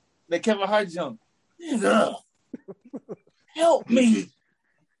like, the Kevin Hart jump. Help me.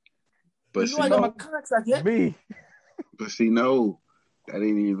 But I got my contract yet. Me. But see, no, that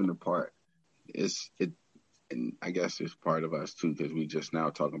ain't even the part. And I guess it's part of us too, because we just now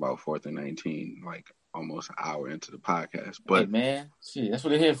talking about 4th and 19, like almost an hour into the podcast. But hey, man, shit, that's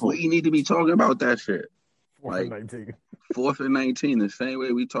what they're here for. We need to be talking about that shit. 4th and 19. 4th and 19, the same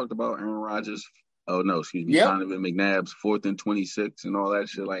way we talked about Aaron Rodgers. Oh no, excuse me, Donovan McNabb's 4th and 26 and all that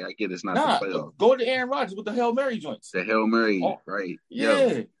shit. Like, I get it's not the playoff. Go to Aaron Rodgers with the Hail Mary joints. The Hail Mary, right? Yeah.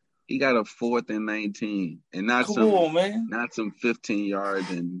 Yo, he got a 4th and 19, and not some 15 yards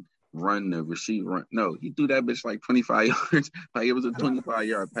and run the receiver. No, he threw that bitch like 25 yards, like it was a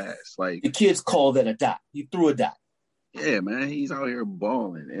 25-yard pass. Like, the kids call that a dot. He threw a dot. Yeah, man, he's out here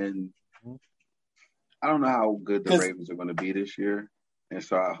balling, and I don't know how good the Ravens are going to be this year, and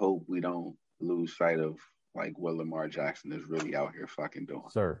so I hope we don't lose sight of like what Lamar Jackson is really out here fucking doing.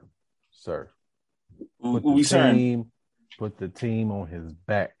 Sir. Put the team on his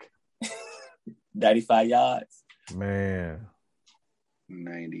back. 95 yards. Man.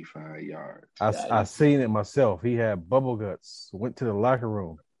 95 yards. I seen it myself. He had bubble guts, went to the locker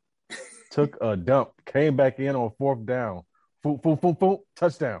room, took a dump, came back in on 4th down. Boom,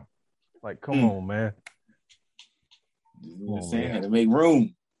 touchdown. Like, come on, man. Had to make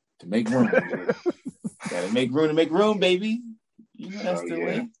room. To make room. Gotta make room to make room, baby. You know that's the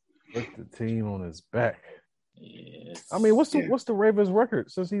way. Put the team on his back. Yes. I mean, what's the Ravens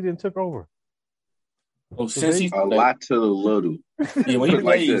record since he didn't took over? Oh, since he's a lot to the little. Yeah, when he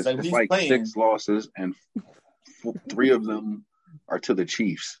plays, it's like playing. 6 losses, and 3 of them are to the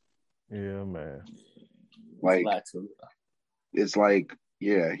Chiefs. Yeah, man. Like, it's like,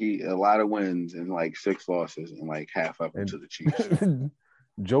 a lot of wins and like 6 losses and like half up into the Chiefs.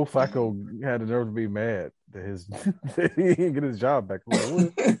 Joe Flacco had the nerve to be mad that he didn't get his job back.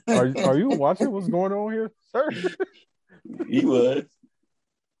 Like, are you watching what's going on here, sir? He was.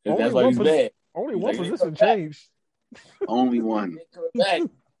 That's why he's bad. Only one position changed. Only one. Back.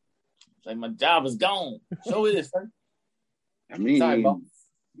 Like my job is gone. So it is, sir. I mean, sorry, boss.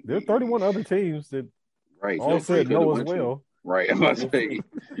 There are 31 other teams that right. all said no as well. Right. I'm about to say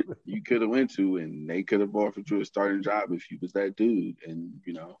you could have went to, and they could have offered you a starting job if you was that dude. And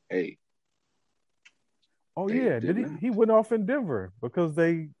hey. Oh yeah, he went off in Denver because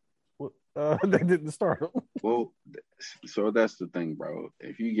they didn't start him. Well, so that's the thing, bro.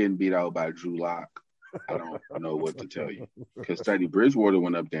 If you're getting beat out by Drew Lock, I don't know what to tell you. Because Teddy Bridgewater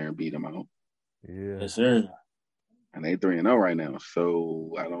went up there and beat him out. Yeah. Yes, sir. And they 3-0 right now,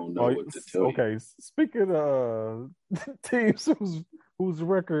 so I don't know what to tell you. Okay, speaking of teams whose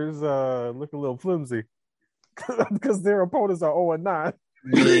records look a little flimsy because their opponents are 0-9.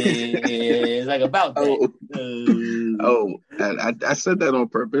 Yeah, it's like about that. I said that on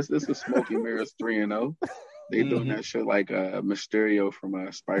purpose. This is Smoky Mirrors 3-0. They doing that shit like Mysterio from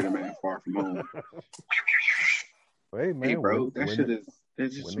Spider-Man Far From Home. Hey, man, hey bro, that shit is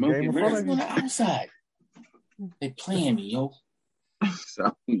just Smoky Mirrors. On the outside. They playing me, yo.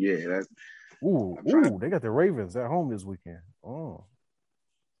 So yeah, that's. They got the Ravens at home this weekend. Oh,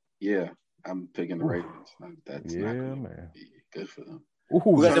 yeah, I'm picking the Ravens. That's not man, be good for them.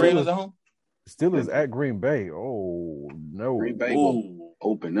 Who got the Ravens at home? Steelers at Green Bay. Oh no, Green Bay will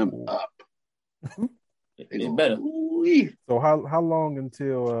open them up. It's better. So how long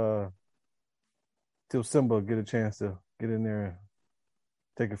until Simba get a chance to get in there and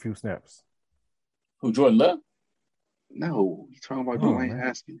take a few snaps? Who, Jordan Love? No, you're talking about Dwayne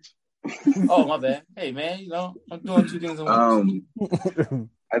Haskins. Oh, my bad. Hey, man, I'm doing two things at once.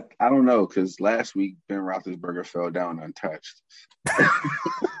 I don't know, because last week Ben Roethlisberger fell down untouched.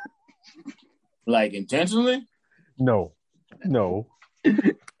 Like intentionally? No.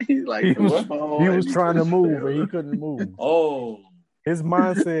 He's like he was trying to move and he couldn't move. Oh. His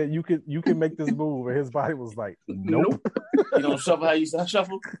mind said you can make this move, and his body was like, nope. You don't shuffle how you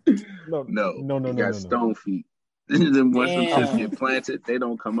shuffle? No. He got stone feet. Then once them shits get planted, they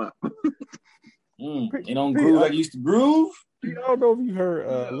don't come up. They don't groove like you used to groove. I don't know if you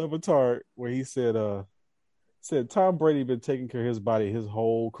heard Levitard where he said Tom Brady been taking care of his body his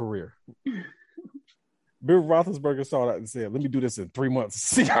whole career. Bill Roethlisberger saw that and said, "Let me do this in 3 months.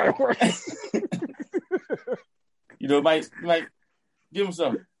 See how it works." Might give him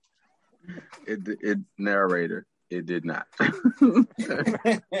something. It narrator. It did not.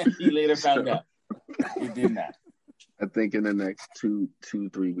 He later found out. It did not. I think in the next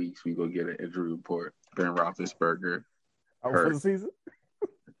 2-3 weeks we go get an injury report. Ben Roethlisberger out for the season.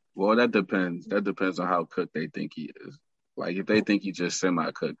 Well, that depends. That depends on how cooked they think he is. Like if they think he's just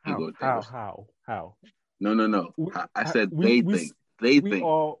semi-cooked, he go down. How? No. I said they think. They think. We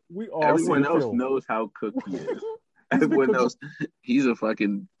all. Everyone else knows how cooked he is. Everyone else, he's a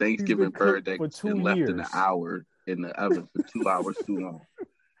fucking Thanksgiving bird that been left in the hour in the oven for 2 hours too long.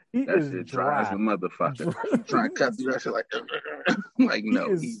 That shit dry as a motherfucker. Trying to cut through that shit like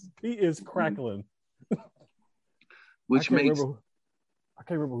no. He is crackling. Which makes I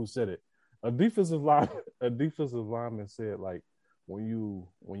can't remember who said it. A defensive lineman said like when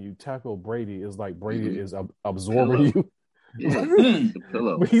you tackle Brady, it's like Brady is absorbing you. Yeah, the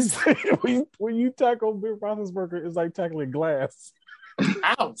pillow. He said when you tackle Bill Roethlisberger, it's like tackling glass.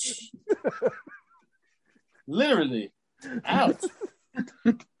 Ouch! Literally, ouch!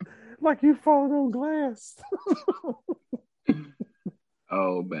 Like you falling on glass.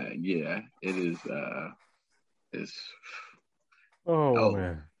 Oh man, yeah, it is. It's. Oh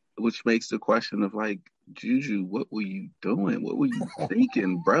man. Which makes the question of like, Juju, what were you doing? What were you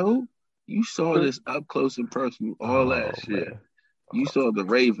thinking, bro? You saw this up close and personal all last year. You saw the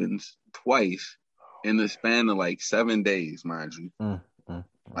Ravens twice in the span of like 7 days, mind you.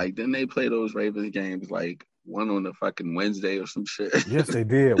 Like, didn't they play those Ravens games like one on the fucking Wednesday or some shit? Yes, they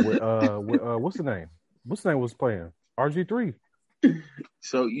did. With what's the name? What's the name was playing? RG3.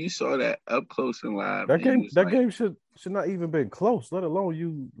 So you saw that up close and live. That game should not even been close, let alone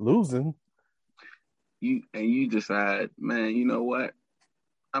you losing. You decide, man, you know what?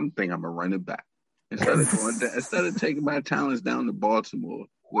 I'm gonna run it back instead of taking my talents down to Baltimore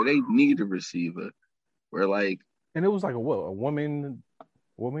where they need a receiver. Where like, and it was like a 1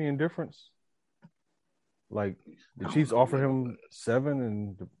 million difference. Like the Chiefs offered him 7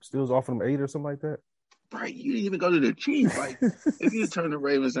 and the Steelers offered him 8 or something like that. Right, you didn't even go to the Chiefs. Like, if you turn the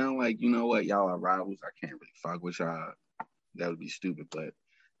Ravens down, like, you know what, y'all are rivals. I can't really fuck with y'all. That would be stupid, but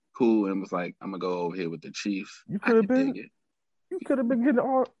cool. And was like, I'm gonna go over here with the Chiefs. You could have been getting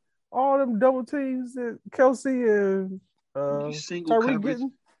all them double teams that Kelsey and you single coverage.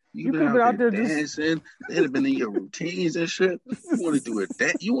 You could been have been out out there there just. dancing. They'd have been in your routines and shit. You want to do it?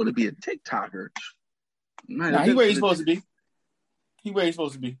 You want to be a TikToker? Nah, he where he's supposed to be. He where he's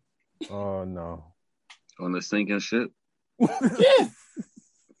supposed to be. Oh no. On the sinking ship. Yeah.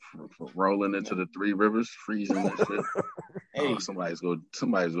 Rolling into the Three Rivers, freezing and shit. Hey. Oh, somebody's going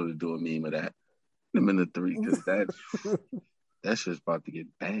to do a meme of that. I'm in the three because that's just about to get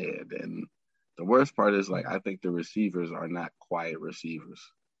bad. And the worst part is, like, I think the receivers are not quiet receivers.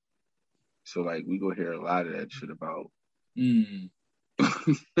 So, like, we go hear a lot of that shit about. Throw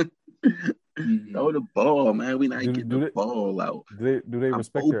the ball, man. We not getting the ball out. Do they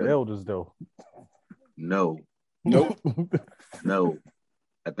respect their elders though? No. Nope. No.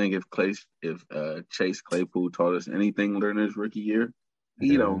 I think if Chase Claypool taught us anything during his rookie year,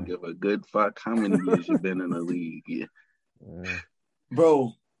 he don't give a good fuck how many years you've been in the league. Yeah.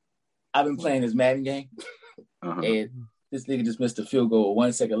 Bro, I've been playing this Madden game, and this nigga just missed a field goal with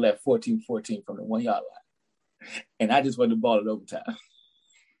 1 second left, 14-14 from the 1 yard line. And I just wanted the ball at overtime.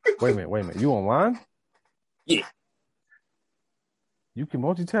 Wait a minute. You online? Yeah. You can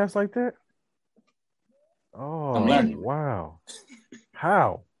multitask like that? Oh, I'm learning. Wow.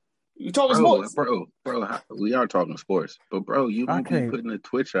 How? You talking sports? Bro, we are talking sports. But, bro, you don't be putting the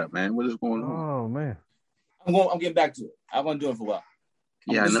Twitch up, man. What is going on? Oh, man. I'm getting back to it. I've been doing it for a while.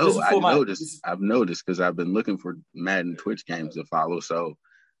 Yeah, I've noticed because I've been looking for Madden Twitch games to follow. So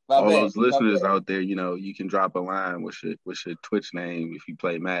those listeners out there, you can drop a line with your Twitch name if you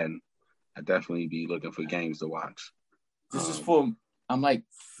play Madden. I definitely be looking for games to watch. This is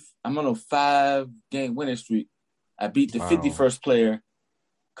I'm on a 5-game winning streak. I beat the 51st player a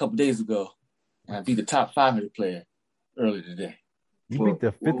couple days ago, and I beat the top 500 player earlier today. You beat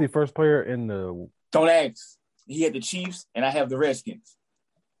the 51st player in the. Don't ask. He had the Chiefs, and I have the Redskins.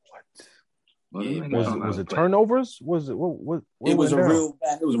 What? Yeah, was it turnovers? Was it what it was a real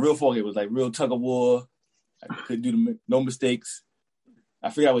fall game. It was like real tug of war. I couldn't do no mistakes. I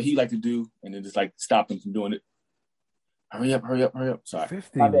figured out what he liked to do, and then just like stop him from doing it. Hurry up! Sorry,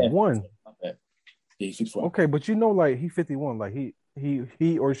 51. My bad. Yeah, he's 51. Okay, but like he 51. Like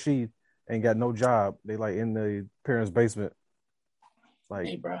he or she ain't got no job. They like in the parents' basement. Like,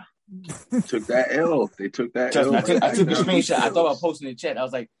 hey, bro. Took that L. They took that Trust L. me, I took a screenshot. I thought about posting in the chat. I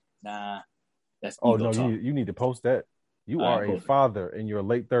was like, nah, that's oh no, you need to post that. You are a father in your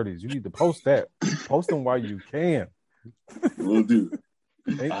late 30s. You need to post that. Post them while you can. Will do.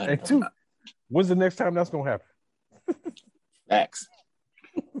 And two, when's the next time that's gonna happen? Facts.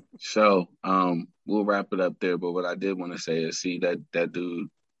 So, we'll wrap it up there. But what I did want to say is, see that dude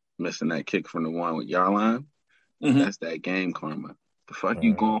missing that kick from the 1 yard line. Mm-hmm. That's that game karma. The fuck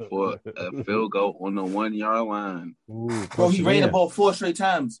you going for a field goal on the 1 yard line? Ooh, bro, he ran the ball 4 straight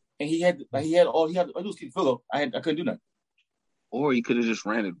times, and he had all he had to do was kick the field goal. I couldn't do nothing. Or he could have just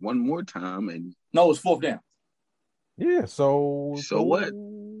ran it one more time and. No, it was 4th down. Yeah. So what?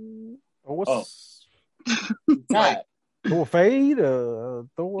 What's like, throw a fade?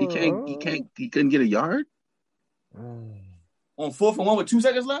 He couldn't get a yard. On 4th and 1 with 2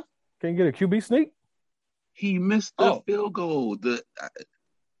 seconds left. Can't get a QB sneak. He missed the field goal.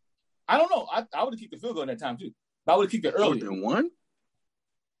 I don't know. I would have kicked the field goal in that time too. But I would have kicked it earlier. 4th and 1.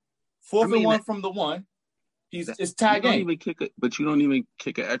 4th and 1 from the 1. It's tied game. But you don't even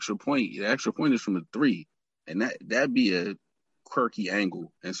kick an extra point. The extra point is from the 3, and that'd be a quirky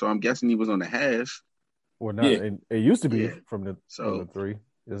angle. And so I'm guessing he was on the hash. Well, not. Yeah. It used to be from the 3.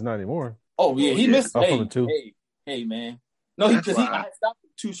 It's not anymore. Oh yeah, he missed from the 2. Hey, man. No, I stopped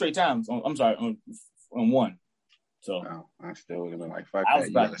 2 straight times. I'm sorry, on 1. So I still would have been like, fuck that.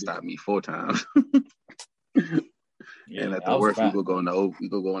 You gotta stop me 4 times. And at the worst, we go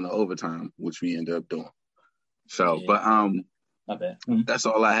into overtime, which we ended up doing. So, but not bad. That's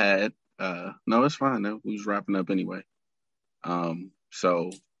all I had. No, it's fine. No, we was wrapping up anyway.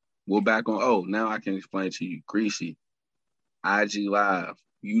 So we're back on. Oh, now I can explain to you, Greasy. IG Live.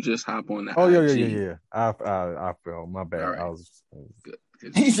 You just hop on the. Oh yeah. I fell. My bad. Right. I was good.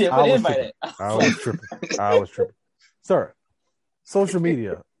 He said, "What invite it?" I was tripping. Sir, social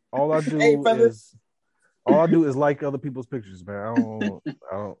media. All I do is like other people's pictures, man.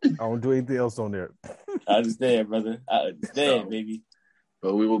 I don't do anything else on there. I understand, brother. I understand, baby.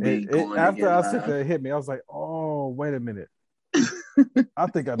 But we will be going after I said that, it hit me. I was like, "Oh, wait a minute. I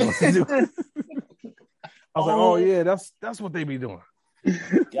think I know what to do." I was like, "Oh yeah, that's what they be doing."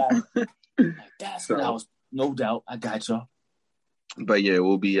 That's what I was. No doubt, I got y'all. But yeah,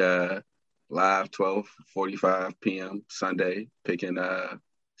 we'll be live 12:45 p.m. Sunday, picking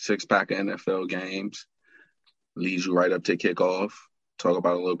 6-pack of NFL games. Leads you right up to kickoff. Talk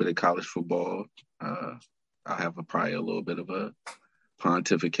about a little bit of college football. I'll have probably a little bit of a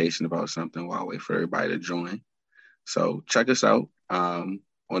pontification about something while I wait for everybody to join. So check us out on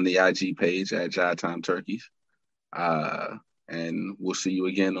the IG page at Jai Time Turkeys. And we'll see you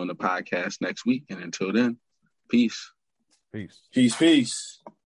again on the podcast next week. And until then, peace. Peace. Peace.